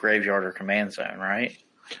choose graveyard or command zone, right?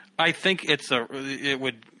 I think it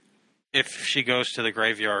would if she goes to the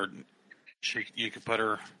graveyard, you could put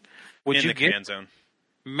her. Would in you the get command zone?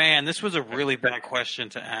 Man, this was a really bad question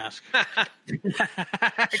to ask.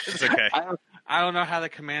 It's okay. I don't know how the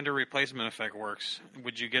commander replacement effect works.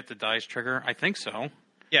 Would you get the dice trigger? I think so.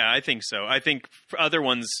 Yeah, I think so. I think other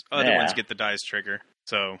ones get the dice trigger.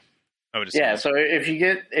 So I would assume. Yeah, so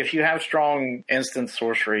if you have strong instant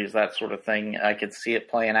sorceries, that sort of thing, I could see it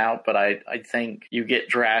playing out, but I think you get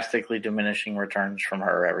drastically diminishing returns from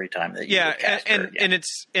her every time that you cast her again.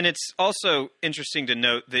 and it's also interesting to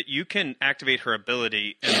note that you can activate her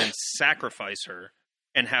ability and then sacrifice her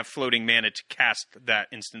and have floating mana to cast that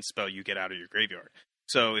instant spell you get out of your graveyard.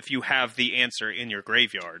 So if you have the answer in your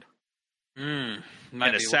graveyard and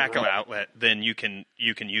a sack outlet, then you can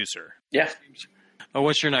use her. Yeah. Oh,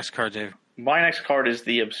 what's your next card, Dave? My next card is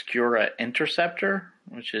the Obscura Interceptor,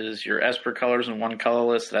 which is your Esper colors in one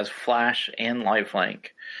colorless that has Flash and Lifelink.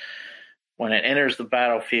 When it enters the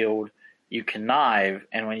battlefield, you connive,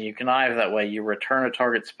 and when you connive that way, you return a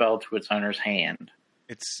target spell to its owner's hand.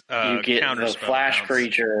 It's you get the Flash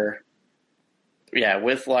creature,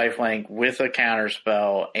 with Lifelink, with a counter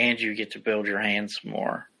spell, and you get to build your hand some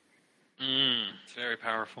more. It's very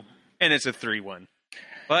powerful. And it's a 3/1.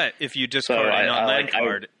 But if you discard a non-land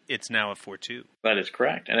card, it's now a 4/2. That is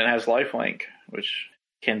correct. And it has Lifelink, which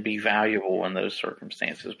can be valuable in those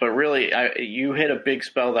circumstances. But really, you hit a big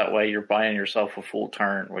spell that way, you're buying yourself a full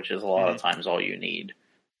turn, which is a lot of times all you need.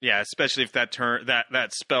 Yeah, especially if that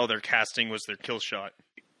spell they're casting was their kill shot.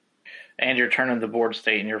 And you're turning the board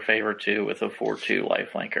state in your favor, too, with a 4/2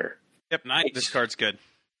 lifelinker. Yep, Nice. This card's good.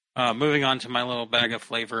 Moving on to my little bag of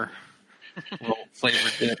little flavor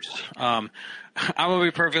dips. I'm going to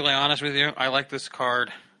be perfectly honest with you. I like this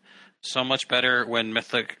card so much better when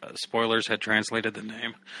Mythic Spoilers had translated the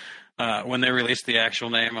name. When they released the actual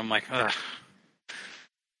name, I'm like, ugh,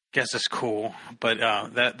 guess it's cool. But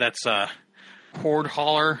that's Horde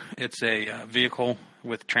Hauler. It's a vehicle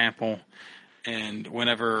with trample. And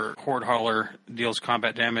whenever Horde Hauler deals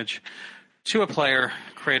combat damage to a player,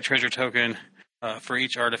 create a treasure token for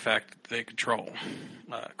each artifact they control.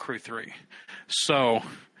 Crew 3. So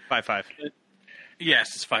 5/5.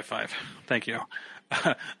 Yes, it's 5/5. Thank you.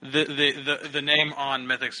 The name on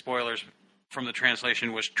Mythic Spoilers from the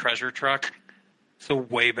translation was Treasure Truck. It's a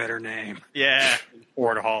way better name. Yeah.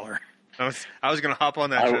 Horde Hauler. I was going to hop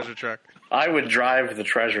on that treasure truck. I would drive the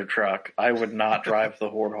treasure truck. I would not drive the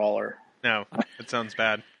Horde Hauler. No, it sounds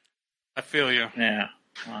bad. I feel you. Yeah.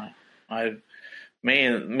 Me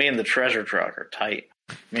and the treasure truck are tight.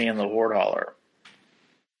 Me and the Horde Hauler.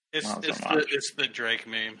 It's the Drake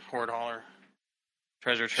meme. Horde Hauler.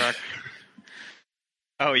 Treasure Truck.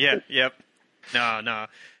 Oh, yeah. Yep. No.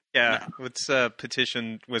 Yeah. Let's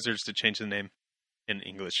petition Wizards to change the name in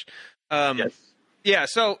English. Yes. Yeah,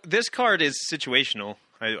 so this card is situational,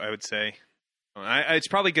 I would say. It's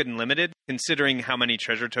probably good and limited, considering how many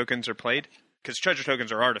treasure tokens are played. Because treasure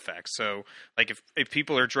tokens are artifacts. So, like, if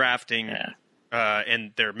people are drafting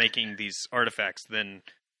and they're making these artifacts, then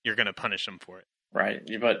you're going to punish them for it. Right,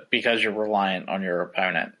 but because you're reliant on your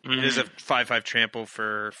opponent. It is a 5/5 trample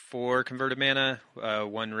for 4 converted mana,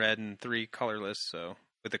 1 red and 3 colorless. So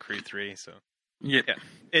with a crew 3. So yeah,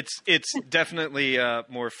 it's definitely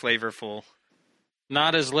more flavorful.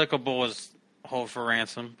 Not as lickable as Hold for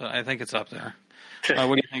Ransom, but I think it's up there.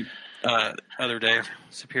 What do you think, other Dave,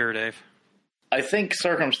 Superior Dave? I think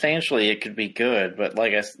circumstantially it could be good, but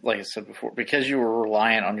like I said before, because you were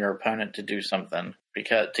reliant on your opponent to do something,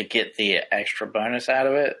 to get the extra bonus out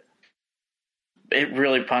of it, it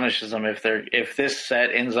really punishes them. If this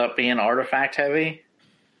set ends up being artifact heavy,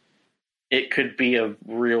 it could be a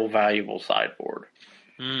real valuable sideboard.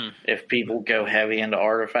 If people go heavy into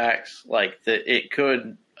artifacts, it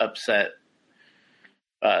could upset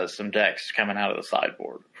some decks coming out of the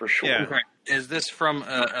sideboard for sure. Yeah. Okay. Is this from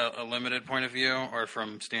a limited point of view or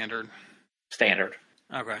from standard? Standard.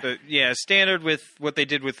 Okay. But, standard with what they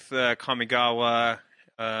did with Kamigawa.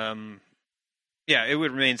 It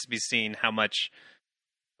would remain to be seen how much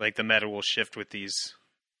the meta will shift with these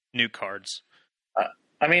new cards.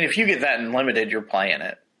 I mean, if you get that in limited, you're playing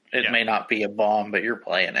it. It may not be a bomb, but you're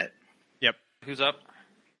playing it. Yep. Who's up?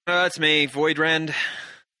 It's me, Voidrend.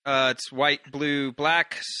 It's white, blue,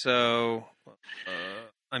 black, so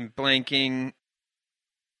I'm blanking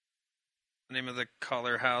the name of the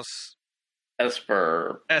color house.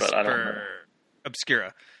 Esper, but I don't know.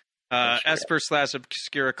 Obscura.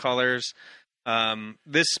 Esper/Obscura colors.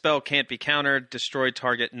 This spell can't be countered. Destroy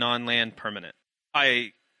target non-land permanent.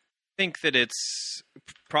 I think that it's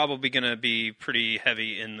probably going to be pretty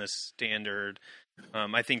heavy in the standard.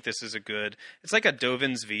 I think this is it's like a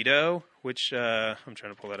Dovin's Veto, which I'm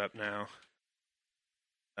trying to pull that up now.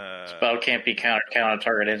 Spell can't be countered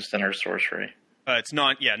target instant or sorcery. It's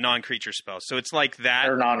non-creature spell. So it's like that,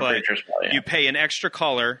 or non-creature spell. Yeah. You pay an extra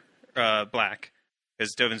color, black,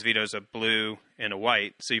 because Dovin's Veto is a blue and a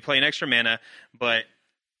white. So you play an extra mana, but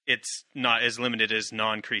it's not as limited as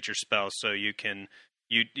non-creature spells. So you can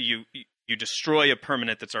you destroy a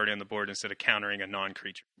permanent that's already on the board instead of countering a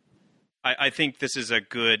non-creature. I think this is a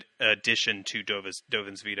good addition to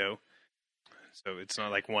Dovin's Veto. So it's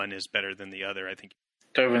not like one is better than the other. I think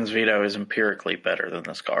Dovin's Veto is empirically better than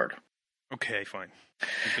this card. Okay, fine.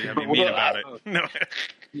 I mean about it. No.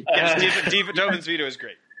 Yes, Dovin's Veto is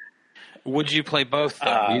great. Would you play both,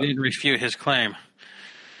 though? You didn't refute his claim.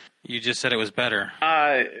 You just said it was better.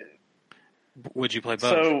 Would you play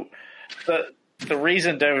both? So the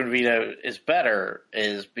reason Dovin Veto is better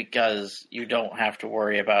is because you don't have to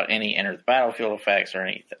worry about any enter the battlefield effects or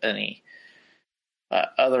any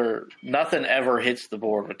other. Nothing ever hits the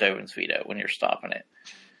board with Dovin's Veto when you're stopping it.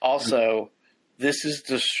 Also, this is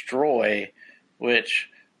Destroy, which,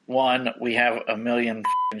 we have 1 million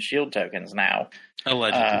shield tokens now.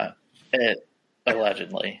 Allegedly.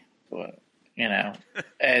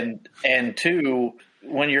 And 2,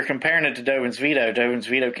 when you're comparing it to Dovin's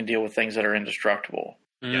Veto can deal with things that are indestructible.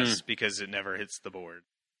 Yes, because it never hits the board.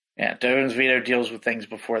 Yeah, Dovin's Veto deals with things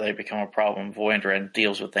before they become a problem. Voidrend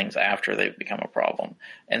deals with things after they become a problem,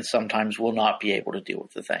 and sometimes will not be able to deal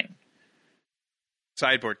with the thing.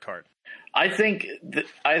 Sideboard card. I think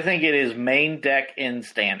it is main deck in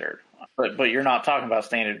Standard, but you're not talking about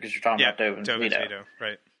Standard because you're talking about Dovin's Veto.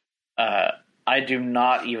 Right. I do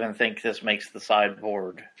not even think this makes the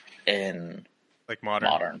sideboard in like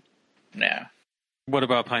Modern. Yeah. What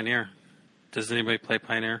about Pioneer? Does anybody play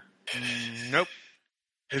Pioneer? Nope.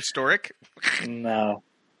 Historic? No.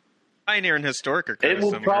 Pioneer and Historic are kind It of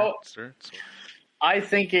will similar. I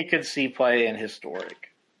think it could see play in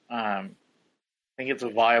Historic. I think it's a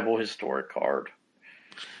viable Historic card.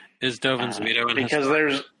 Is Dovin's Veto in because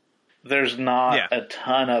Historic? there's not a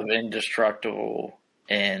ton of Indestructible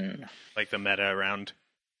in like the meta around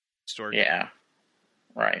Historic. Yeah.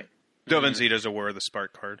 Right. Dovin's Veto's a War of the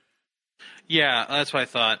Spark card. Yeah, that's what I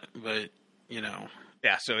thought, but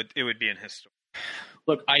Yeah, so it would be in Historic.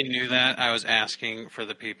 Look, I knew that. I was asking for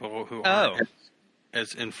the people who aren't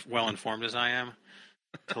as well informed as I am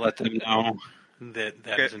to let them know that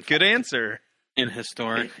is good answer. In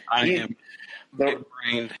Historic, I am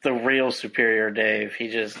brained. The real superior Dave. He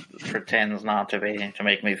just pretends not to be to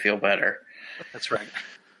make me feel better. That's right.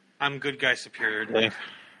 I'm good guy superior Dave.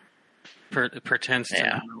 Pretends to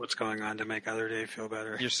know what's going on to make other Dave feel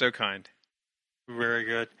better. You're so kind. Very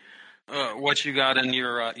good. What you got in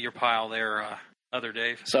your pile there, other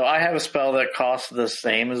Dave? So I have a spell that costs the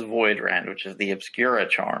same as Voidrend, which is the Obscura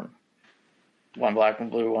Charm. 1 black, 1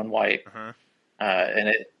 blue, 1 white. Uh-huh.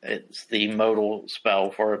 And it's the modal spell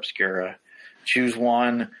for Obscura. Choose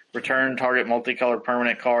one, return target multicolored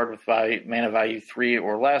permanent card with mana value 3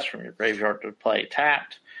 or less from your graveyard to play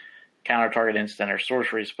tapped, counter target instant or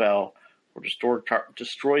sorcery spell, or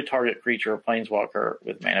destroy target creature or planeswalker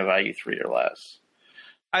with mana value 3 or less.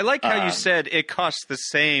 I like how you said it costs the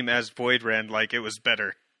same as Voidrend, like it was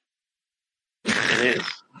better. It is.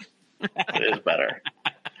 It is better.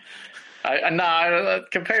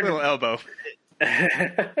 Compared to... little elbow.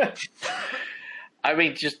 I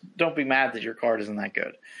mean, just don't be mad that your card isn't that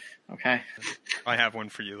good. Okay? I have one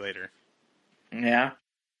for you later. Yeah.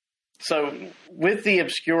 So, with the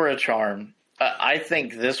Obscura Charm, I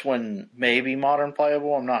think this one may be Modern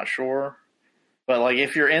playable. I'm not sure. But, like,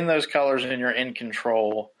 if you're in those colors and you're in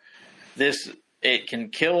control, it can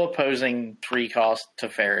kill opposing 3-cost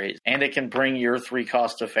Teferis, and it can bring your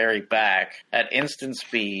 3-cost Teferi back at instant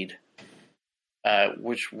speed,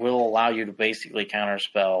 which will allow you to basically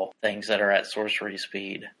counterspell things that are at sorcery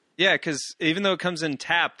speed. Yeah, because even though it comes in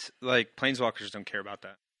tapped, like, Planeswalkers don't care about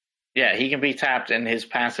that. Yeah, he can be tapped, and his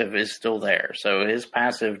passive is still there. So his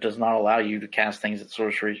passive does not allow you to cast things at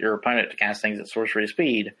sorcery, your opponent to cast things at sorcery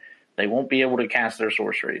speed. They won't be able to cast their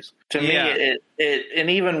sorceries. To me, and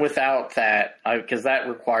even without that, because that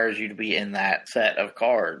requires you to be in that set of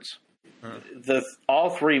cards,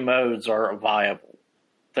 all 3 modes are viable.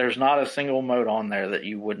 There's not a single mode on there that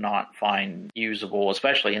you would not find usable,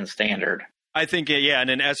 especially in Standard. I think, in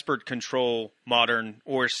an Esper Control Modern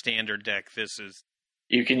or Standard deck, this is...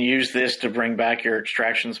 You can use this to bring back your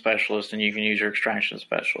Extraction Specialist, and you can use your Extraction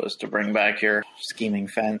Specialist to bring back your Scheming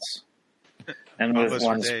Fence. And with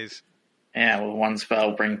one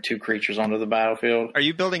spell, bring 2 creatures onto the battlefield. Are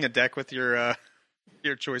you building a deck with your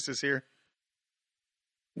choices here?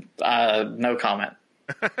 No comment.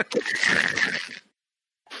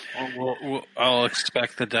 I'll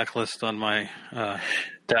expect the deck list on my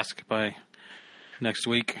desk by next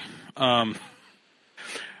week.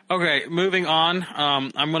 Okay, moving on.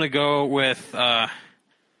 I'm going to go with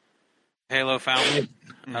Halo Fountain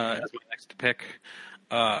as my next pick,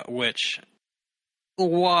 which,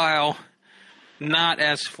 while not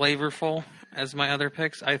as flavorful as my other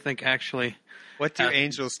picks, I think actually... What do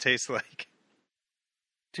angels taste like?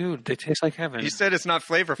 Dude, they taste like heaven. You said it's not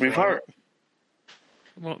flavorful. We've heard...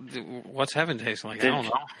 Well, what's heaven taste like? I don't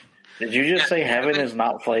know. Did you just say heaven is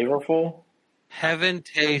not flavorful? Heaven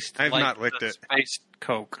tastes I've like not licked the it. Space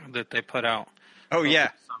Coke that they put out. Oh, yeah.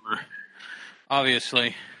 Summer.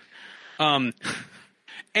 Obviously.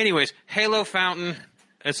 Anyways, Halo Fountain.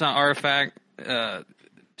 It's an artifact, 2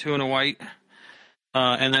 and a white.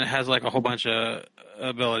 And then it has like a whole bunch of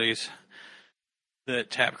abilities that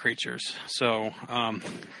tap creatures. So,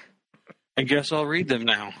 I guess I'll read them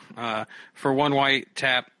now. For 1 white,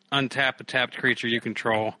 untap a tapped creature you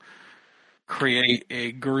control. Create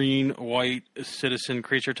a green-white citizen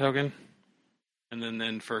creature token. And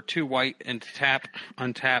then for 2 white and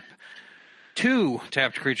untap 2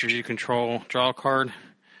 tapped creatures you control. Draw a card.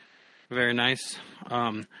 Very nice.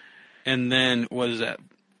 And then, what is that?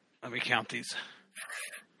 Let me count these.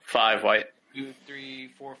 5 white. 2, 3,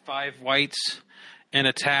 4, 5 whites and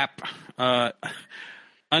a tap.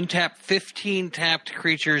 Untap 15 tapped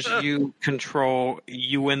creatures you control,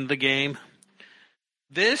 you win the game.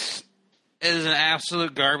 This is an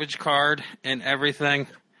absolute garbage card and everything.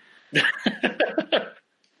 But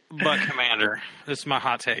Commander, this is my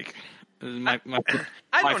hot take. This is my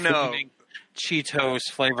I don't know. Cheetos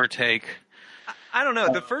flavor take. I don't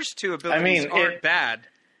know. The first two abilities aren't bad,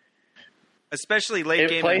 especially late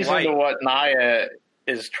game. It plays in white. into what Naya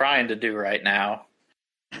is trying to do right now.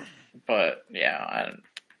 But yeah,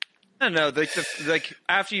 I don't know. Like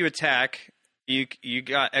after you attack, you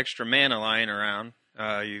got extra mana lying around.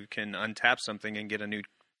 You can untap something and get a new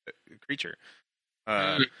creature.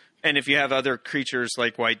 And if you have other creatures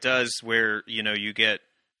like white does, where you get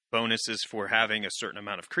bonuses for having a certain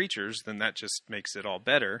amount of creatures, then that just makes it all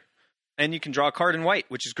better. And you can draw a card in white,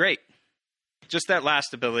 which is great. Just that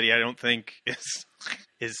last ability, I don't think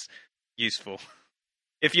is useful.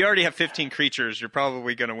 If you already have 15 creatures, you're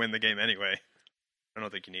probably going to win the game anyway. I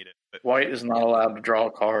don't think you need it. But. White is not allowed to draw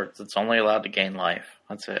cards. It's only allowed to gain life.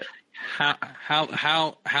 That's it.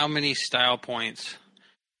 How many style points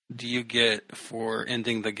do you get for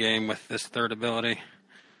ending the game with this third ability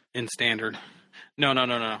in standard? No.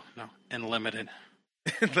 In limited.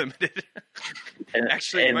 Limited.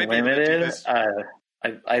 Actually, in limited,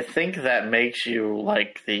 I think that makes you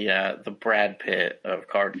like the Brad Pitt of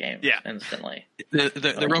card games instantly.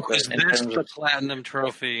 The real question is this the platinum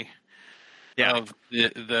trophy of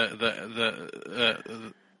the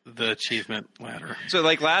achievement ladder. So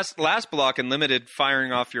like last block in limited,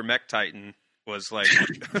 firing off your Mech Titan was like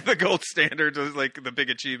the gold standard, was like the big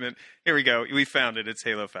achievement. Here we go. We found it. It's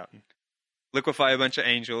Halo Fountain. Liquefy a bunch of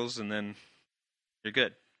angels and then you're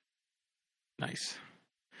good. Nice.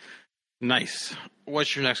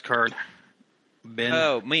 What's your next card, Ben?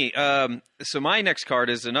 Oh, me. So my next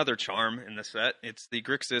card is another charm in the set. It's the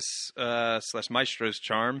Grixis / Maestro's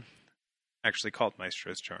Charm. Actually called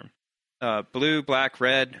Maestro's Charm. Blue, black,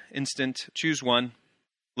 red, instant. Choose one.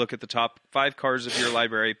 Look at the top 5 cards of your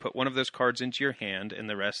library. Put one of those cards into your hand and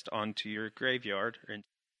the rest onto your graveyard.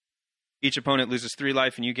 Each opponent loses 3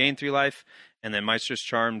 life and you gain 3 life. And then Maestro's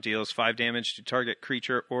Charm deals 5 damage to target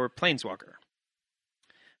creature or planeswalker.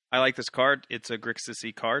 I like this card. It's a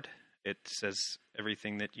Grixis-y card. It says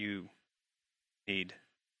everything that you need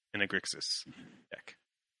in a Grixis deck.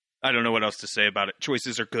 I don't know what else to say about it.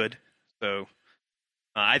 Choices are good. So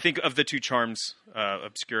I think of the 2 charms,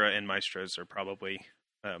 Obscura and Maestros are probably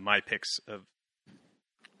my picks of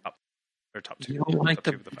top 2. You don't like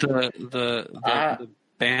the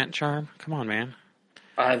Bant charm? Come on, man.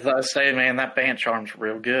 I say, man, that Bant charm's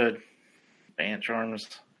real good. Bant charms.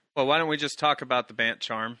 Well, why don't we just talk about the Bant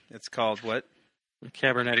charm? It's called what?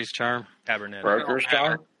 Cabernetti's charm. Cabernet. Broker's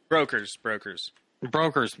charm? Brokers.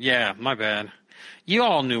 Yeah, my bad. You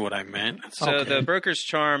all knew what I meant. So the Broker's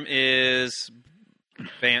charm is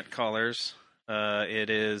Bant colors. It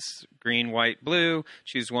is green, white, blue.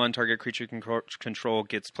 Choose one. Target creature control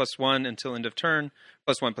gets +1 until end of turn.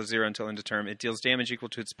 +1/+0 until end of turn. It deals damage equal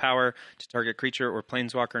to its power to target creature or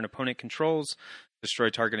planeswalker an opponent controls. Destroy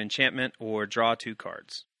target enchantment or draw 2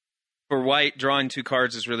 cards. For white, drawing 2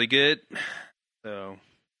 cards is really good. So,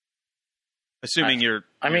 assuming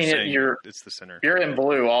it's the center. You're in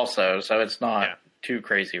blue also, so it's not too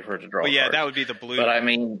crazy for it to draw. Well, yeah, cards. that would be the blue. But I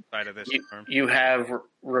mean, side of this charm. You have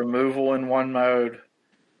removal in one mode,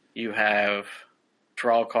 you have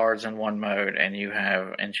draw cards in one mode, and you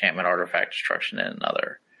have enchantment artifact destruction in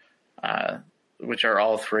another, which are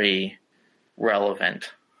all 3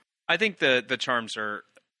 relevant. I think the charms are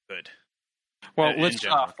good. Well, let's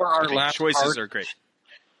for our last choices part, are great.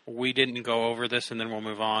 We didn't go over this, and then we'll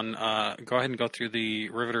move on. Go ahead and go through the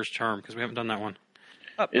Riveter's charm because we haven't done that one.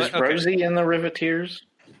 Is Rosie in the Riveteers?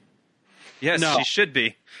 Yes, no. She should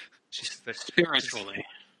be. Spiritually.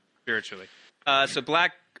 So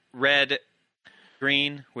black, red,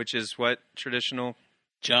 green, which is what? Traditional?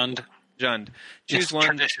 Jund. Choose one.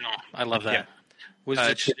 Traditional. I love that. Yeah. Was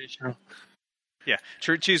it traditional? Yeah.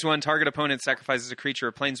 Choose one. Target opponent sacrifices a creature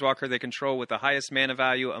or planeswalker they control with the highest mana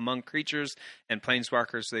value among creatures and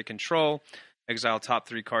planeswalkers they control. Exile top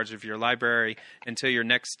 3 cards of your library. Until your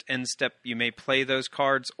next end step, you may play those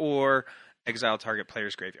cards or exile target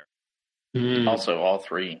player's graveyard. Also, all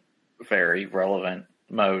 3 very relevant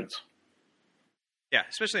modes. Yeah,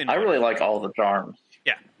 especially in I really like all the charms.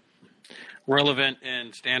 Yeah. Relevant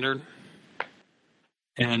and standard.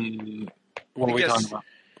 And what are we talking about?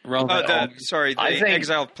 Relevant. The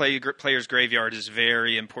exile player's graveyard is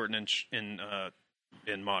very important in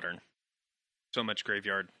modern. So much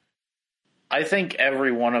graveyard. I think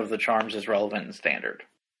every one of the charms is relevant in standard.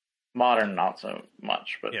 Modern, not so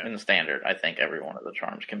much, but in standard, I think every one of the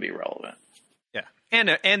charms can be relevant. Yeah,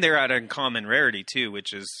 and they're at uncommon rarity too,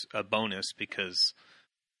 which is a bonus because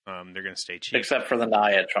they're going to stay cheap. Except for the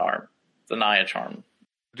Naya Charm. The Naya Charm.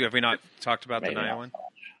 Have we not talked about the Maybe Naya not one? so much.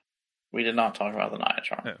 We did not talk about the Naya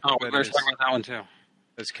Charm. Oh, we better talk about that one too.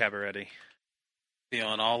 It's Cabaretti.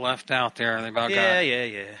 Feeling all left out there. They about got.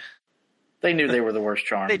 Yeah. They knew they were the worst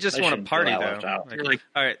charm. They just want to shouldn't feel party that though. left out.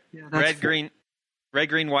 All right, Yeah, that's red,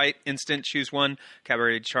 green, white. Instant. Choose one.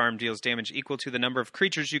 Cabaret Charm deals damage equal to the number of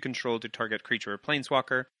creatures you control to target creature or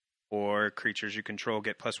planeswalker, or creatures you control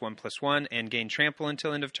get +1/+1 and gain trample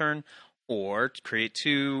until end of turn, or create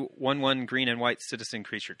 2 1/1 green and white citizen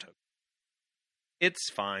creature tokens. It's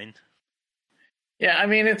fine. Yeah, I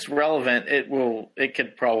mean it's relevant. It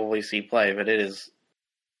could probably see play, but it is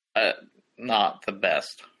not the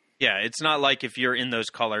best. Yeah, it's not like if you're in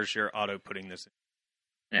those colors, you're auto putting this in.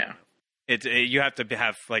 Yeah. You have to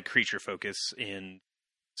have like creature focus in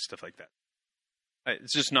stuff like that.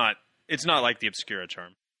 It's just not. It's not like the Obscura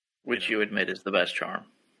Charm, Which you admit is the best charm.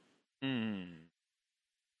 No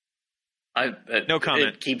comment.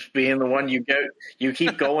 It keeps being the one you go. You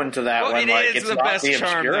keep going to that Well, one it like is it's the not best the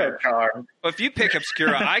charm, Obscura though. charm. Well, if you pick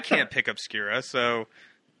Obscura, I can't pick Obscura. So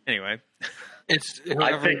anyway, It's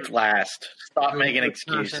I picked last. Stop making First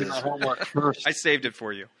in excuses. the homework first. I saved it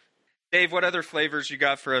for you. Dave, what other flavors you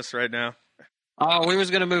got for us right now? Oh, we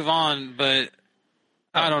was gonna move on, but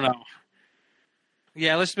I don't know.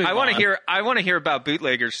 Yeah, let's move on. I want to hear about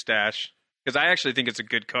Bootlegger's Stash because I actually think it's a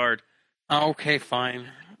good card. Okay, fine.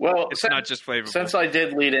 Well, It's not just flavorful. Since I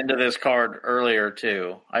did lead into this card earlier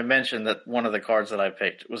too, I mentioned that one of the cards that I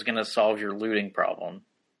picked was going to solve your looting problem.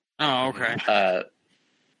 Oh, okay.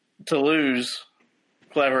 To lose,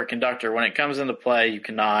 Clever Conductor, when it comes into play, you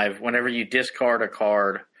connive. Whenever you discard a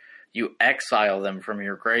card, you exile them from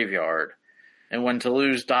your graveyard. And when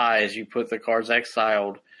Toulouse dies, you put the cards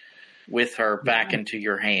exiled with her back into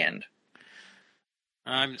your hand.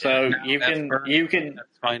 So you can.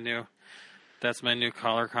 That's my new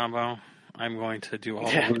color combo. I'm going to do all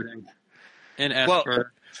the looting in Well,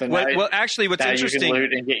 Esper. So now, actually, what's now you interesting. can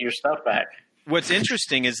loot and get your stuff back. What's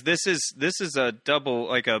interesting is this is a double,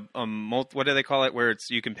 like a what do they call it, where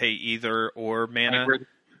it's you can pay either or mana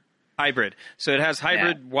hybrid. So it has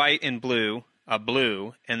hybrid white and blue, a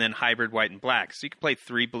blue, and then hybrid white and black. So you can play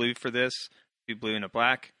 3 blue for this, 2 blue and a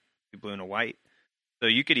black, 2 blue and a white. So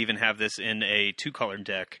you could even have this in a 2-color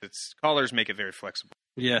deck. Its colors make it very flexible.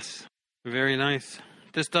 Yes, very nice.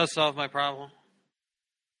 This does solve my problem.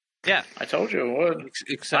 Yeah, I told you it would.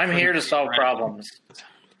 Except I'm for here the to solve right. problems.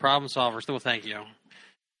 Problem solver. Still, thank you.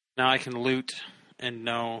 Now I can loot and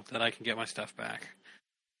know that I can get my stuff back.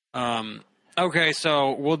 Okay,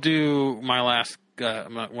 so we'll do my last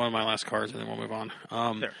one of my last cards, and then we'll move on.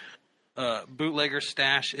 Bootlegger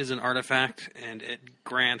Stash is an artifact, and it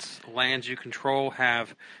grants lands you control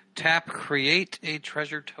have tap, create a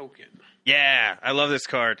treasure token. yeah, I love this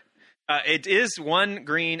card. It is 1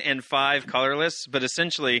 green and 5 colorless, but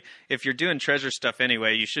essentially, if you're doing treasure stuff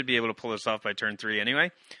anyway, you should be able to pull this off by turn 3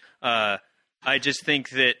 anyway. I just think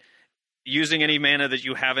that using any mana that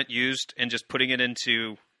you haven't used and just putting it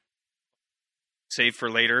into save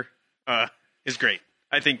for later is great.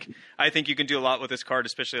 I think you can do a lot with this card,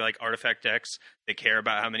 especially like artifact decks. They care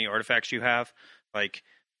about how many artifacts you have. Like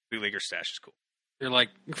Bootlegger Stash is cool. You're like,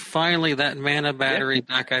 finally, that mana battery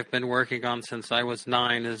deck I've been working on since I was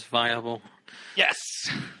 9 is viable. Yes.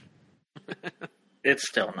 It's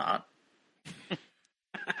still not.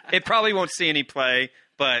 It probably won't see any play,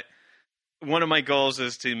 but one of my goals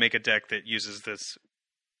is to make a deck that uses this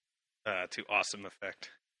to awesome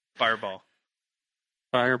effect. Fireball.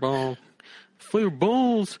 Fireballs.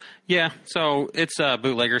 Yeah, so it's a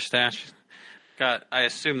Bootlegger Stash. I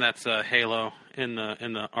assume that's a Halo in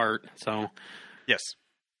the art, so Yes.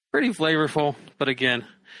 pretty flavorful, but again,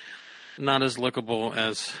 not as lookable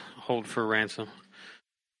as Hold for Ransom.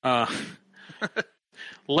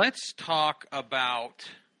 Let's talk about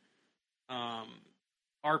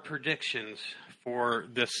our predictions for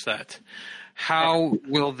this set. How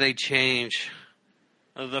will they change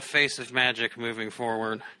the face of Magic moving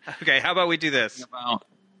forward? Okay, how about we do this?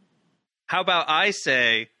 How about I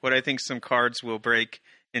say what I think some cards will break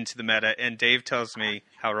into the meta, and Dave tells me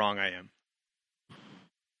how wrong I am.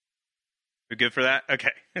 We good for that?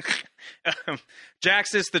 Okay.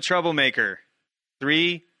 Jaxis the Troublemaker.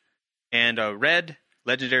 3 and a red,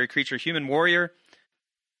 legendary creature, human warrior.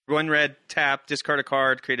 1 red, tap, discard a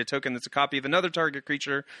card, create a token that's a copy of another target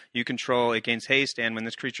creature you control. It gains haste, and when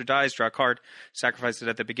this creature dies, draw a card, sacrifice it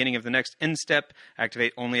at the beginning of the next end step,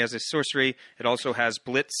 activate only as a sorcery. It also has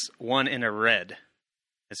Blitz 1 and a red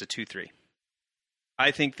as a 2/3.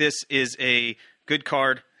 I think this is a good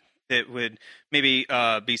card. that would maybe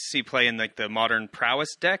see play in like the modern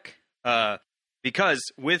prowess deck. Because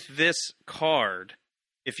with this card,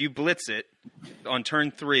 if you blitz it on turn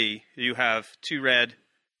 3, you have 2 red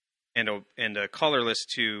and a colorless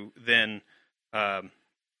to then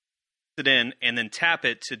sit in and then tap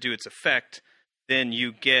it to do its effect. Then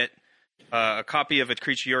you get a copy of a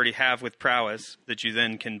creature you already have with prowess that you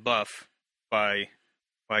then can buff by.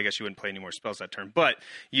 Well, I guess you wouldn't play any more spells that turn, but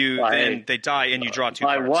then they die and you draw 2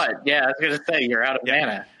 cards. By what? Yeah, I was going to say you're out of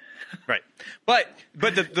mana. Right, but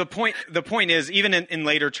the point is, even in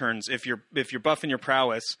later turns, if you're buffing your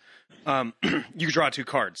prowess, you draw 2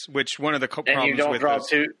 cards. Which one of the problems you don't with draw this,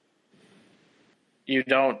 2. You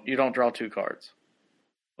don't draw 2 cards.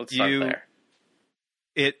 Let's start there.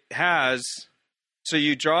 It has so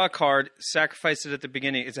you draw a card, sacrifice it at the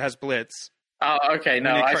beginning. It has blitz. Oh, okay.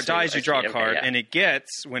 No, when it dies, you draw a card, and it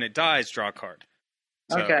gets when it dies, draw a card.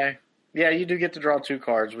 So, okay, yeah, you do get to draw 2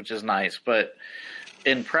 cards, which is nice, but.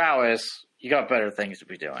 In prowess, you got better things to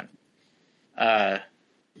be doing. And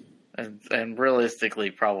realistically,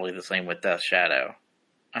 probably the same with Death Shadow.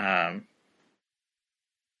 I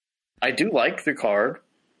do like the card.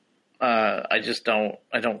 I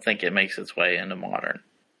don't think it makes its way into Modern.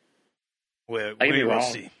 We will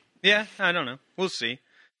see. Yeah, I don't know. We'll see.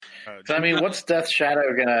 I mean, what's Death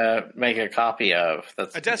Shadow going to make a copy of?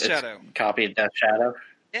 That's a Death Shadow. Copy of Death Shadow?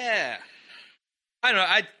 Yeah. I don't know.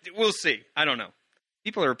 We'll see. I don't know.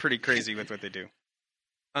 People are pretty crazy with what they do.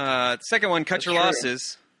 Second one, cut your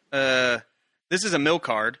losses. This is a mill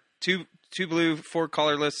card. 2 blue, 4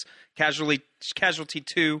 colorless. Casualty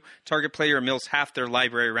 2. Target player mills half their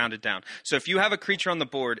library rounded down. So if you have a creature on the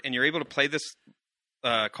board and you're able to play this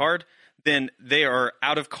card, then they are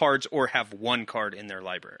out of cards or have 1 card in their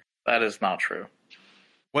library. That is not true.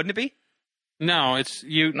 Wouldn't it be? No,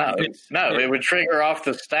 it would trigger off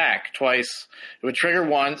the stack twice. It would trigger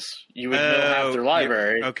once, you would mill half their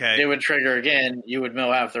library. Okay. It would trigger again, you would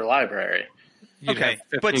mill half their library. Okay,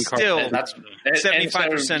 but still, that's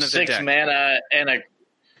 75% of the 6 deck. Mana and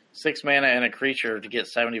 6 mana and a creature to get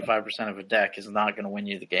 75% of a deck is not going to win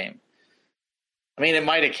you the game. I mean, it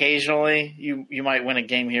might occasionally. You might win a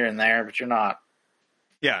game here and there, but you're not.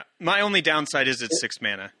 Yeah, my only downside is it's 6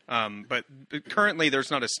 mana. But currently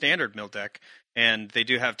there's not a standard mill deck, and they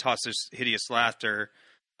do have Toss's Hideous Laughter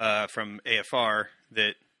from AFR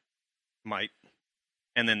that might,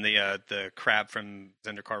 and then the Crab from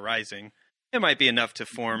Zendikar Rising. It might be enough to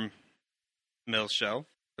form mill shell,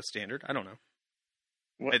 a standard. I don't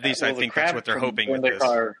know. At least I think that's what they're hoping with this.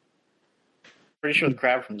 Pretty sure the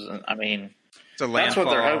Crab from Zendikar, I mean, it's a that's what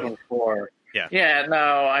they're hoping for. Yeah. Yeah, no,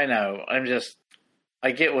 I know.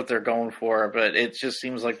 I get what they're going for, but it just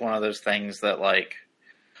seems like one of those things that, like,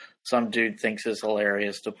 some dude thinks is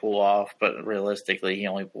hilarious to pull off, but realistically, he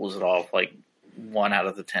only pulls it off, like, 1 out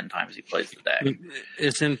of the 10 times he plays the deck.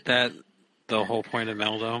 Isn't that the whole point of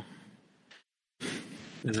Meldo?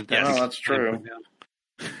 Isn't that? No, that's true.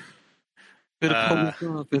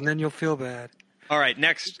 And then you'll feel bad. All right,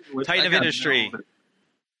 next, Titan of Industry.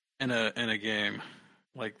 In a game,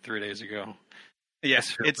 like 3 days ago.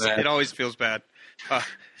 Yes, it always feels bad. All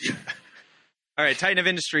right, Titan of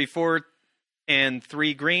Industry, 4 and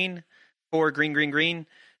 3 green, 4 green.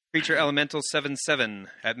 Creature Elemental 7/7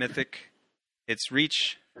 at Mythic. It's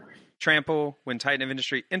reach, trample. When Titan of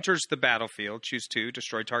Industry enters the battlefield, choose 2,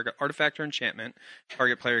 destroy target artifact or enchantment.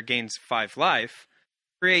 Target player gains 5 life.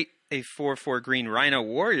 Create a 4/4 green Rhino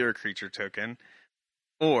Warrior creature token,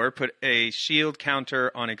 or put a shield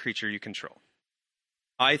counter on a creature you control.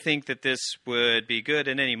 I think that this would be good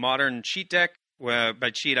in any modern cheat deck. Well,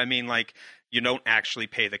 by cheat, I mean like you don't actually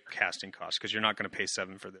pay the casting cost because you're not going to pay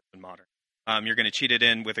 7 for this in modern. You're going to cheat it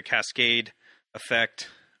in with a Cascade effect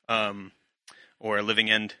or a Living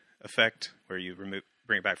End effect where you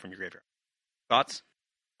bring it back from your graveyard. Thoughts?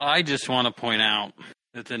 I just want to point out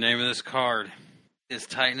that the name of this card is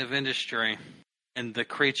Titan of Industry, and the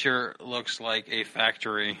creature looks like a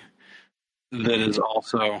factory that is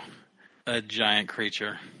also a giant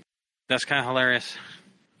creature. That's kind of hilarious.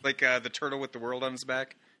 Like the turtle with the world on his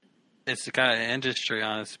back? It's got an industry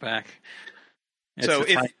on its back. So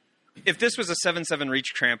if this was a 7/7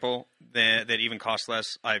 reach trample that even costs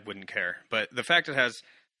less, I wouldn't care. But the fact it has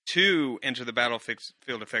 2 enter the battlefield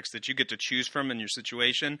effects that you get to choose from in your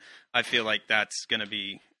situation, I feel like that's going to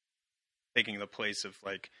be taking the place of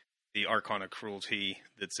like the Arcana Cruelty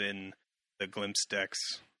that's in the Glimpse decks.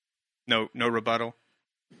 No rebuttal.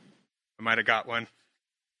 I might have got one.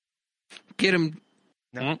 Get him.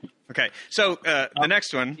 No. Okay. So the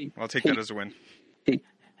next one, I'll take that as a win.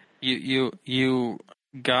 You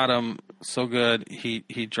got him so good.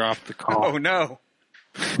 He dropped the call. Oh no.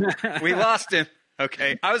 We lost him.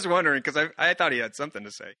 Okay, I was wondering because I thought he had something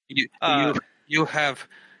to say. You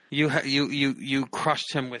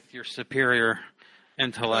crushed him with your superior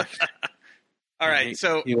intellect. All right,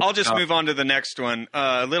 so I'll just move on to the next one.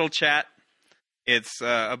 Little chat. It's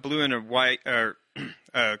a blue and a white, or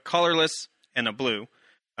colorless and a blue.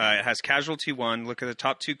 It has Casualty 1. Look at the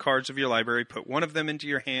top 2 cards of your library. Put one of them into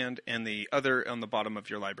your hand and the other on the bottom of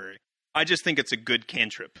your library. I just think it's a good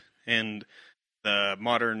cantrip, and the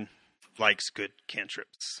Modern likes good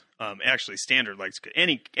cantrips. Actually, Standard likes good.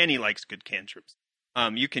 Any likes good cantrips.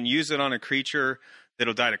 You can use it on a creature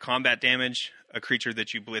that'll die to combat damage, a creature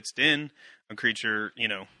that you blitzed in, a creature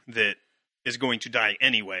that is going to die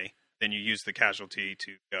anyway. Then you use the Casualty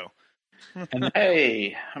to go.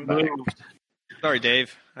 Hey, I'm back. Sorry,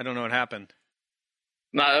 Dave. I don't know what happened.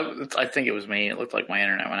 No, I think it was me. It looked like my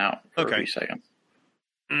internet went out for a few seconds.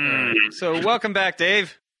 So welcome back,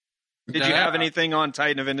 Dave. Did you have anything on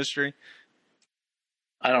Titan of Industry?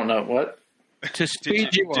 I don't know. What? To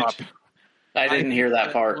speed you up. I didn't hear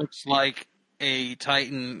that part. It looks like a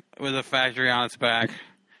Titan with a factory on its back,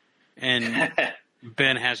 and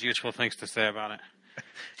Ben has useful things to say about it.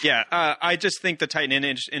 Yeah, I just think the Titan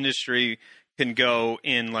Industry can go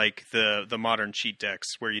in like the modern cheat decks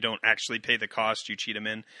where you don't actually pay the cost, you cheat them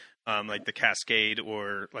in, like the Cascade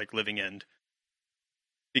or like Living End,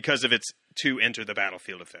 because of its to enter the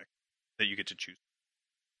battlefield effect that you get to choose.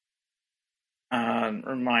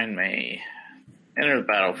 Remind me. Enter the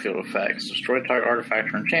battlefield effects. Destroy target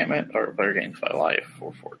artifact or enchantment. Target player gains 5 life.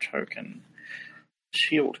 4/4 token.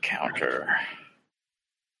 Shield counter.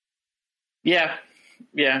 Yeah.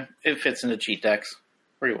 It fits into cheat decks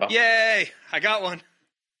pretty well. Yay! I got one.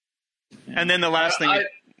 And then the last thing.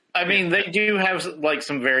 I mean, they do have like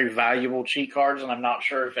some very valuable cheat cards, and I'm not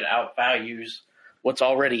sure if it outvalues what's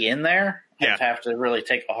already in there. Yeah. I'd have to really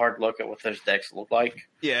take a hard look at what those decks look like.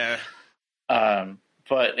 Yeah.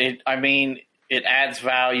 But it adds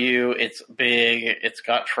value. It's big. It's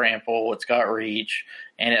got trample. It's got reach,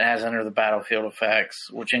 and it has enter the battlefield effects,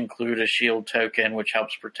 which include a shield token, which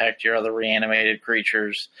helps protect your other reanimated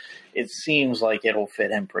creatures. It seems like it'll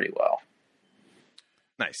fit in pretty well.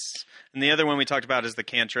 Nice. And the other one we talked about is the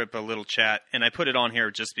cantrip, a little chat, and I put it on here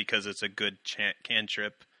just because it's a good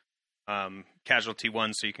cantrip. Casualty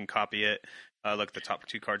 1, so you can copy it. Look at the top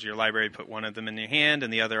 2 cards of your library. Put one of them in your hand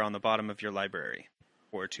and the other on the bottom of your library,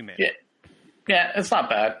 or 2 mana. Yeah, it's not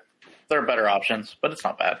bad. There are better options, but it's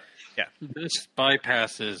not bad. Yeah. This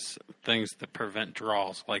bypasses things that prevent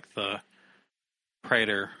draws, like the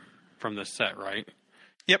Praetor from the set, right?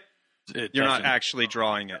 Yep. You're not actually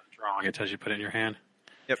drawing it. Drawing it as you put it in your hand.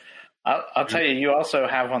 Yep. I'll tell you, you also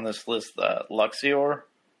have on this list Luxior.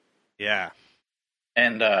 Yeah.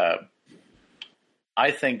 And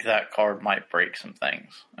I think that card might break some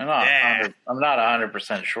things. I'm not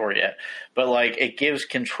 100% sure yet, but like it gives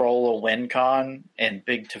control of win con and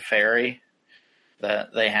Big Teferi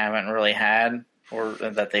that they haven't really had or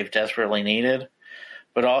that they've desperately needed,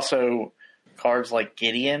 but also cards like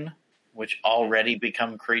Gideon, which already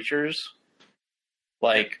become creatures.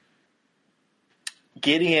 Like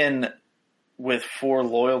Gideon with 4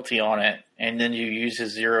 loyalty on it, and then you use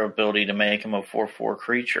his 0 ability to make him a 4/4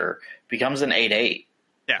 creature, becomes an 8/8.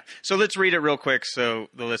 Yeah. So let's read it real quick so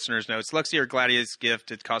the listeners know. It's Luxior Gladiator's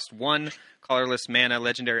Gift. It costs 1 colorless mana,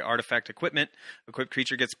 legendary artifact equipment. Equipped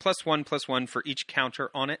creature gets +1/+1 for each counter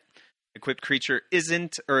on it. Equipped creature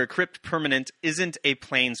equipped permanent isn't a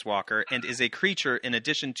planeswalker and is a creature in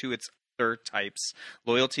addition to its other types.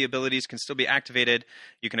 Loyalty abilities can still be activated.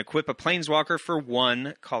 You can equip a planeswalker for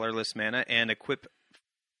 1 colorless mana and equip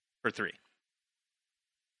for 3.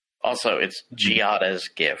 Also, it's Giada's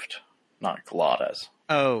Gift, not Glada's.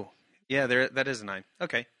 Oh, yeah, that is a 9.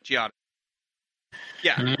 Okay, Giada.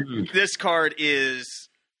 Yeah, this card is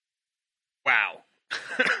wow.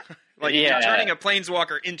 You're turning a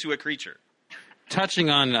planeswalker into a creature. Touching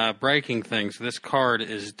on breaking things, this card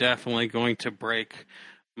is definitely going to break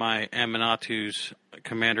my Aminatu's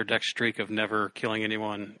commander deck streak of never killing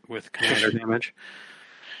anyone with commander damage.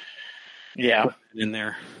 Yeah, in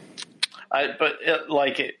there.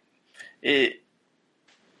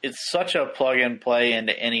 It's such a plug and play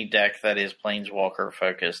into any deck that is planeswalker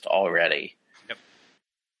focused already.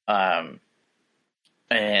 Yep.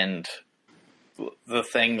 And the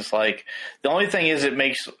things like the only thing is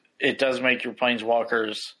it does make your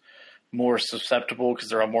planeswalkers more susceptible because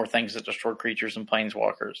there are more things that destroy creatures than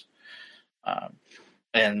planeswalkers.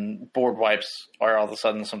 And board wipes are all of a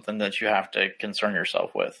sudden something that you have to concern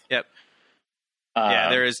yourself with. Yep.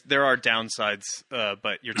 There are downsides,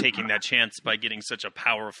 but you're taking that chance by getting such a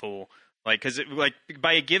powerful by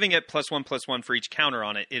giving it +1/+1 for each counter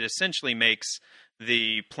on it. It essentially makes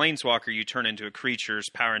the Planeswalker you turn into a creature's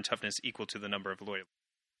power and toughness equal to the number of loyalty.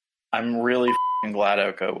 I'm really glad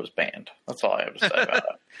Oko was banned. That's all I have to say about it.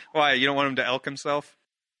 Why? You don't want him to elk himself?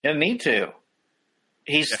 You don't need to.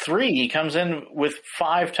 He's 3. He comes in with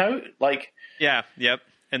 5 Yeah, yep.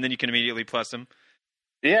 And then you can immediately plus him.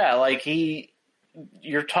 Yeah,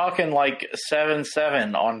 you're talking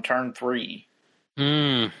 7/7 on turn 3.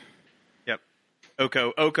 Mm. Yep.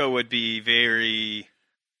 Oko would be very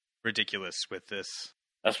ridiculous with this.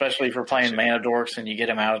 Especially if you're playing Mana Dorks and you get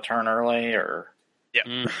him out of turn early, or...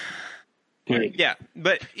 Yeah. Yeah,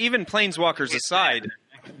 but even Planeswalkers aside,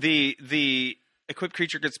 the equipped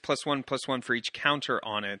creature gets +1/+1 for each counter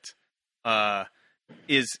on it,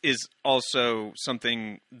 is also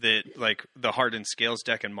something that the Hardened Scales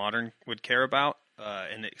deck in Modern would care about,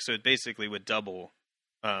 so it basically would double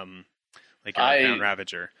Earthbound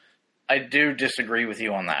Ravager. I do disagree with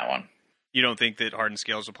you on that one. You don't think that Hardened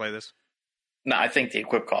Scales will play this? No, I think the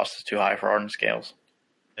equip cost is too high for Hardened Scales.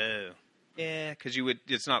 Oh, yeah, because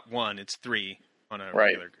it's not 1, it's 3 on a right.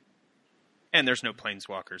 regular, and there's no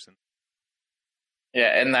Planeswalkers in.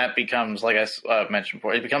 Yeah, and that becomes, like I mentioned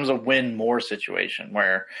before, it becomes a win more situation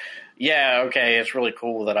where, yeah, okay, it's really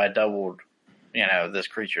cool that I doubled, this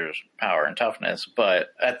creature's power and toughness,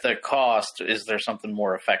 but at the cost, is there something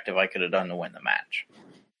more effective I could have done to win the match?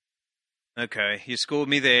 Okay, you schooled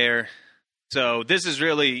me there. So this is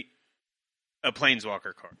really a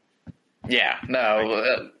Planeswalker card. Yeah,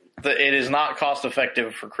 no, it is not cost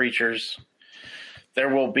effective for creatures.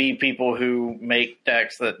 There will be people who make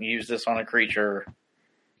decks that use this on a creature,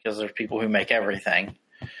 because there's people who make everything.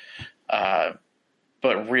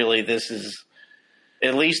 But really, this is,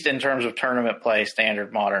 at least in terms of tournament play,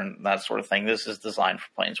 standard, modern, that sort of thing, this is designed for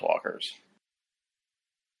Planeswalkers.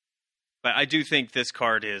 But I do think this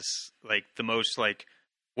card is the most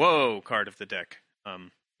whoa card of the deck.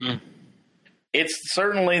 It's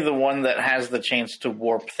certainly the one that has the chance to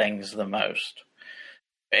warp things the most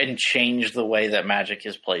and change the way that Magic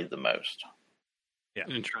is played the most. Yeah,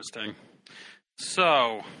 interesting.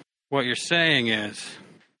 So, what you're saying is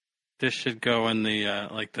this should go in the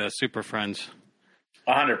the Super Friends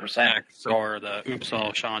 100%, or the Oops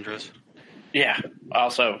All Chandras. Yeah,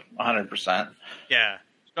 also 100%. Yeah,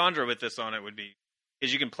 Chandra with this on it would be,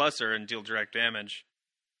 because you can plus her and deal direct damage,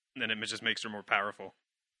 and then it just makes her more powerful.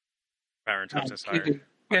 Power and toughness higher.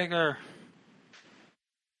 Bigger.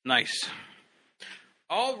 Nice.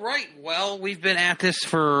 All right. Well, we've been at this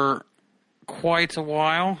for quite a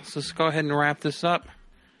while, so let's go ahead and wrap this up.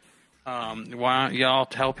 Why don't y'all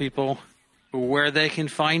tell people where they can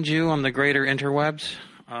find you on the greater interwebs?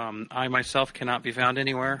 I myself cannot be found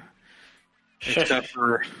anywhere except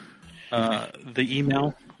for the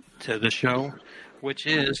email to the show, which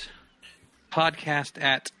is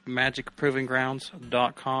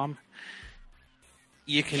podcast@magicprovinggrounds.com.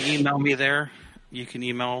 You can email me there. You can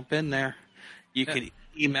email Ben there. You can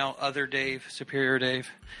email other Dave, Superior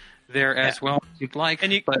Dave, there as well if you'd like.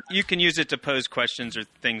 And you can use it to pose questions or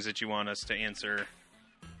things that you want us to answer.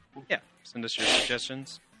 Yeah, send us your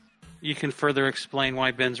suggestions. You can further explain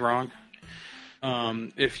why Ben's wrong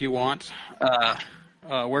if you want.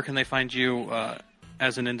 Where can they find you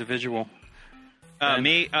as an individual?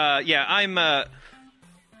 Me? I'm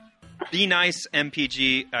Be Nice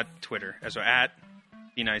MPG at Twitter. So at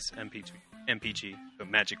Be Nice MPG, the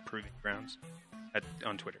Magic Proving Grounds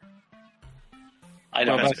on Twitter. I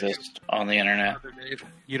don't exist on the internet. Dave,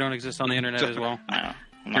 you don't exist on the internet as well? No.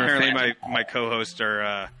 Apparently my co-hosts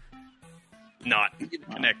are not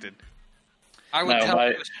connected. I would tell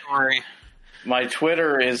you a story. My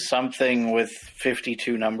Twitter is something with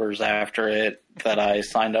 52 numbers after it that I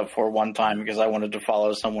signed up for one time because I wanted to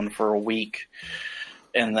follow someone for a week,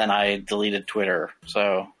 and then I deleted Twitter.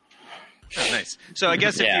 So, nice. So I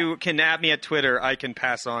guess if you can add me at Twitter, I can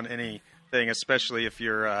pass on anything, especially if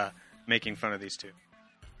you're making fun of these two.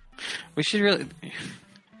 We should really...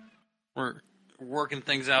 We're working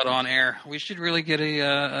things out on air. We should really get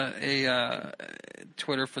a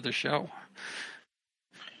Twitter for the show.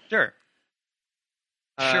 Sure.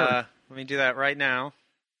 Sure. Let me do that right now.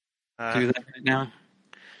 Do that right now?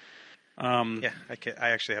 Yeah, I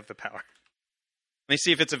actually have the power. Let me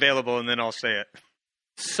see if it's available, and then I'll say it.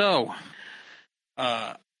 So,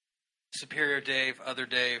 Superior Dave, Other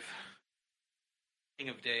Dave, King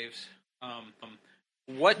of Daves.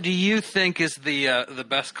 What do you think is the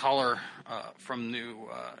best color from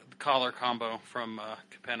new color combo from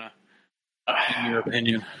Capenna, in your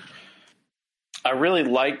opinion? I really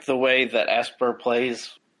like the way that Esper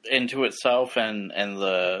plays into itself and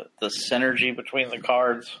the synergy between the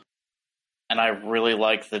cards. And I really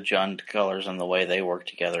like the Jund colors and the way they work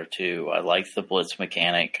together, too. I like the Blitz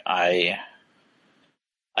mechanic. I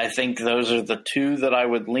I think those are the two that I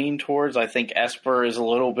would lean towards. I think Esper is a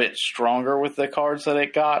little bit stronger with the cards that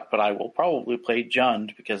it got, but I will probably play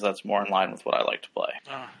Jund because that's more in line with what I like to play.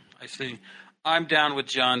 I see. I'm down with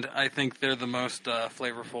Jund. I think they're the most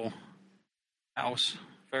flavorful house.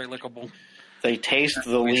 Very lickable. They taste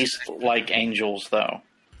the least like angels, though.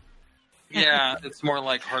 Yeah, it's more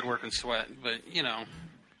like hard work and sweat, but,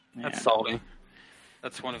 that's salty.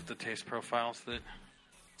 That's one of the taste profiles that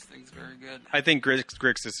this thing's very good. I think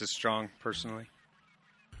Grixis is strong, personally.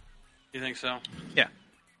 You think so? Yeah.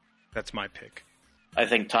 That's my pick. I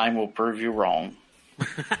think time will prove you wrong.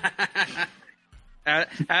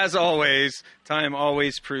 As always, time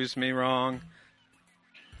always proves me wrong.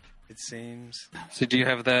 It seems. So do you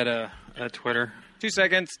have that Twitter? 2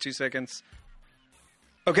 seconds.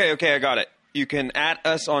 Okay, I got it. You can @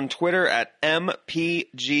 us on Twitter at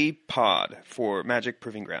MPGPod for Magic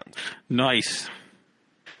Proving Grounds. Nice.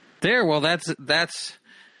 There, well, that's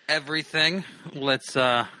everything. Let's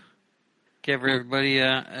give everybody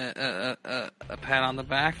a pat on the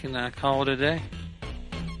back and call it a day.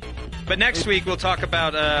 But next week we'll talk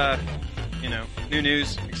about new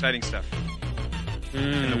news, exciting stuff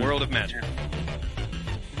in the world of Magic.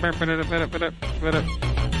 That's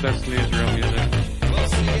newsreel music. We'll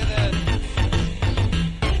see you then.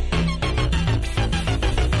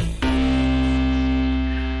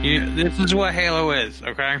 This is what Halo is,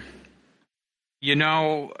 okay?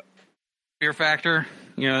 Fear Factor?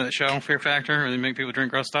 That show, Fear Factor, where they make people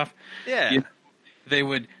drink gross stuff? Yeah. They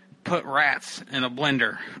would put rats in a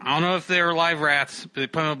blender. I don't know if they were live rats, but they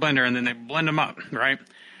put them in a blender, and then they blend them up, right?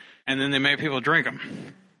 And then they make people drink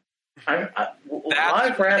them.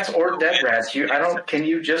 Live rats or dead rats? Can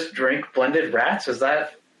you just drink blended rats? Is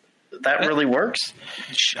that really works?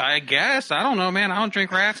 I guess. I don't know, man. I don't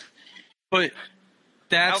drink rats. But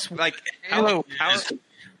that's Halo.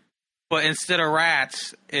 But instead of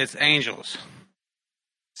rats, it's angels.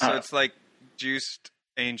 So it's like juiced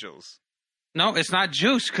angels. No, it's not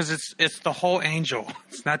juice because it's the whole angel.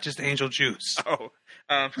 It's not just angel juice. Oh,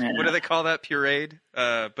 what do they call that? Pureed,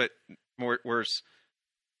 but worse.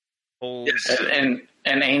 Yes.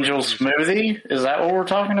 An angel smoothie? Is that what we're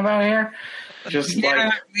talking about here? Just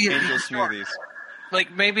angel smoothies.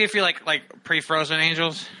 Like maybe if you like pre-frozen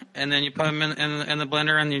angels, and then you put them in the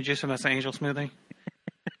blender and you juice them as an angel smoothie.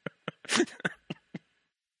 Is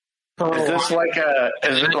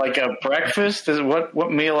it like a breakfast?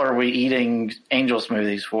 What meal are we eating angel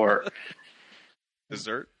smoothies for?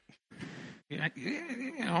 Dessert?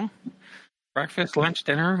 Yeah, breakfast, lunch,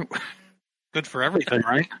 dinner. Good for everything,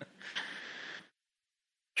 right?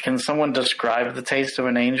 Can someone describe the taste of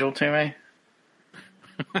an angel to me?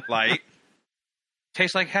 Light.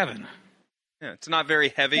 Tastes like heaven. Yeah, it's not very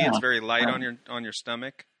heavy. Yeah. It's very light on your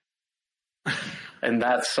stomach. And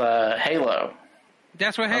that's Halo.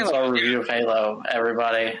 That's what That's Halo. our review of Halo,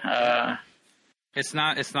 everybody. It's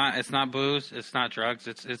not booze. It's not drugs.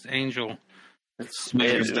 It's angel. It's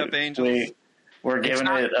Juiced up angels. We're giving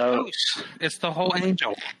it It's the whole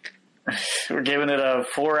angel. We're giving it a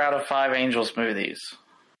 4 out of 5 angel smoothies.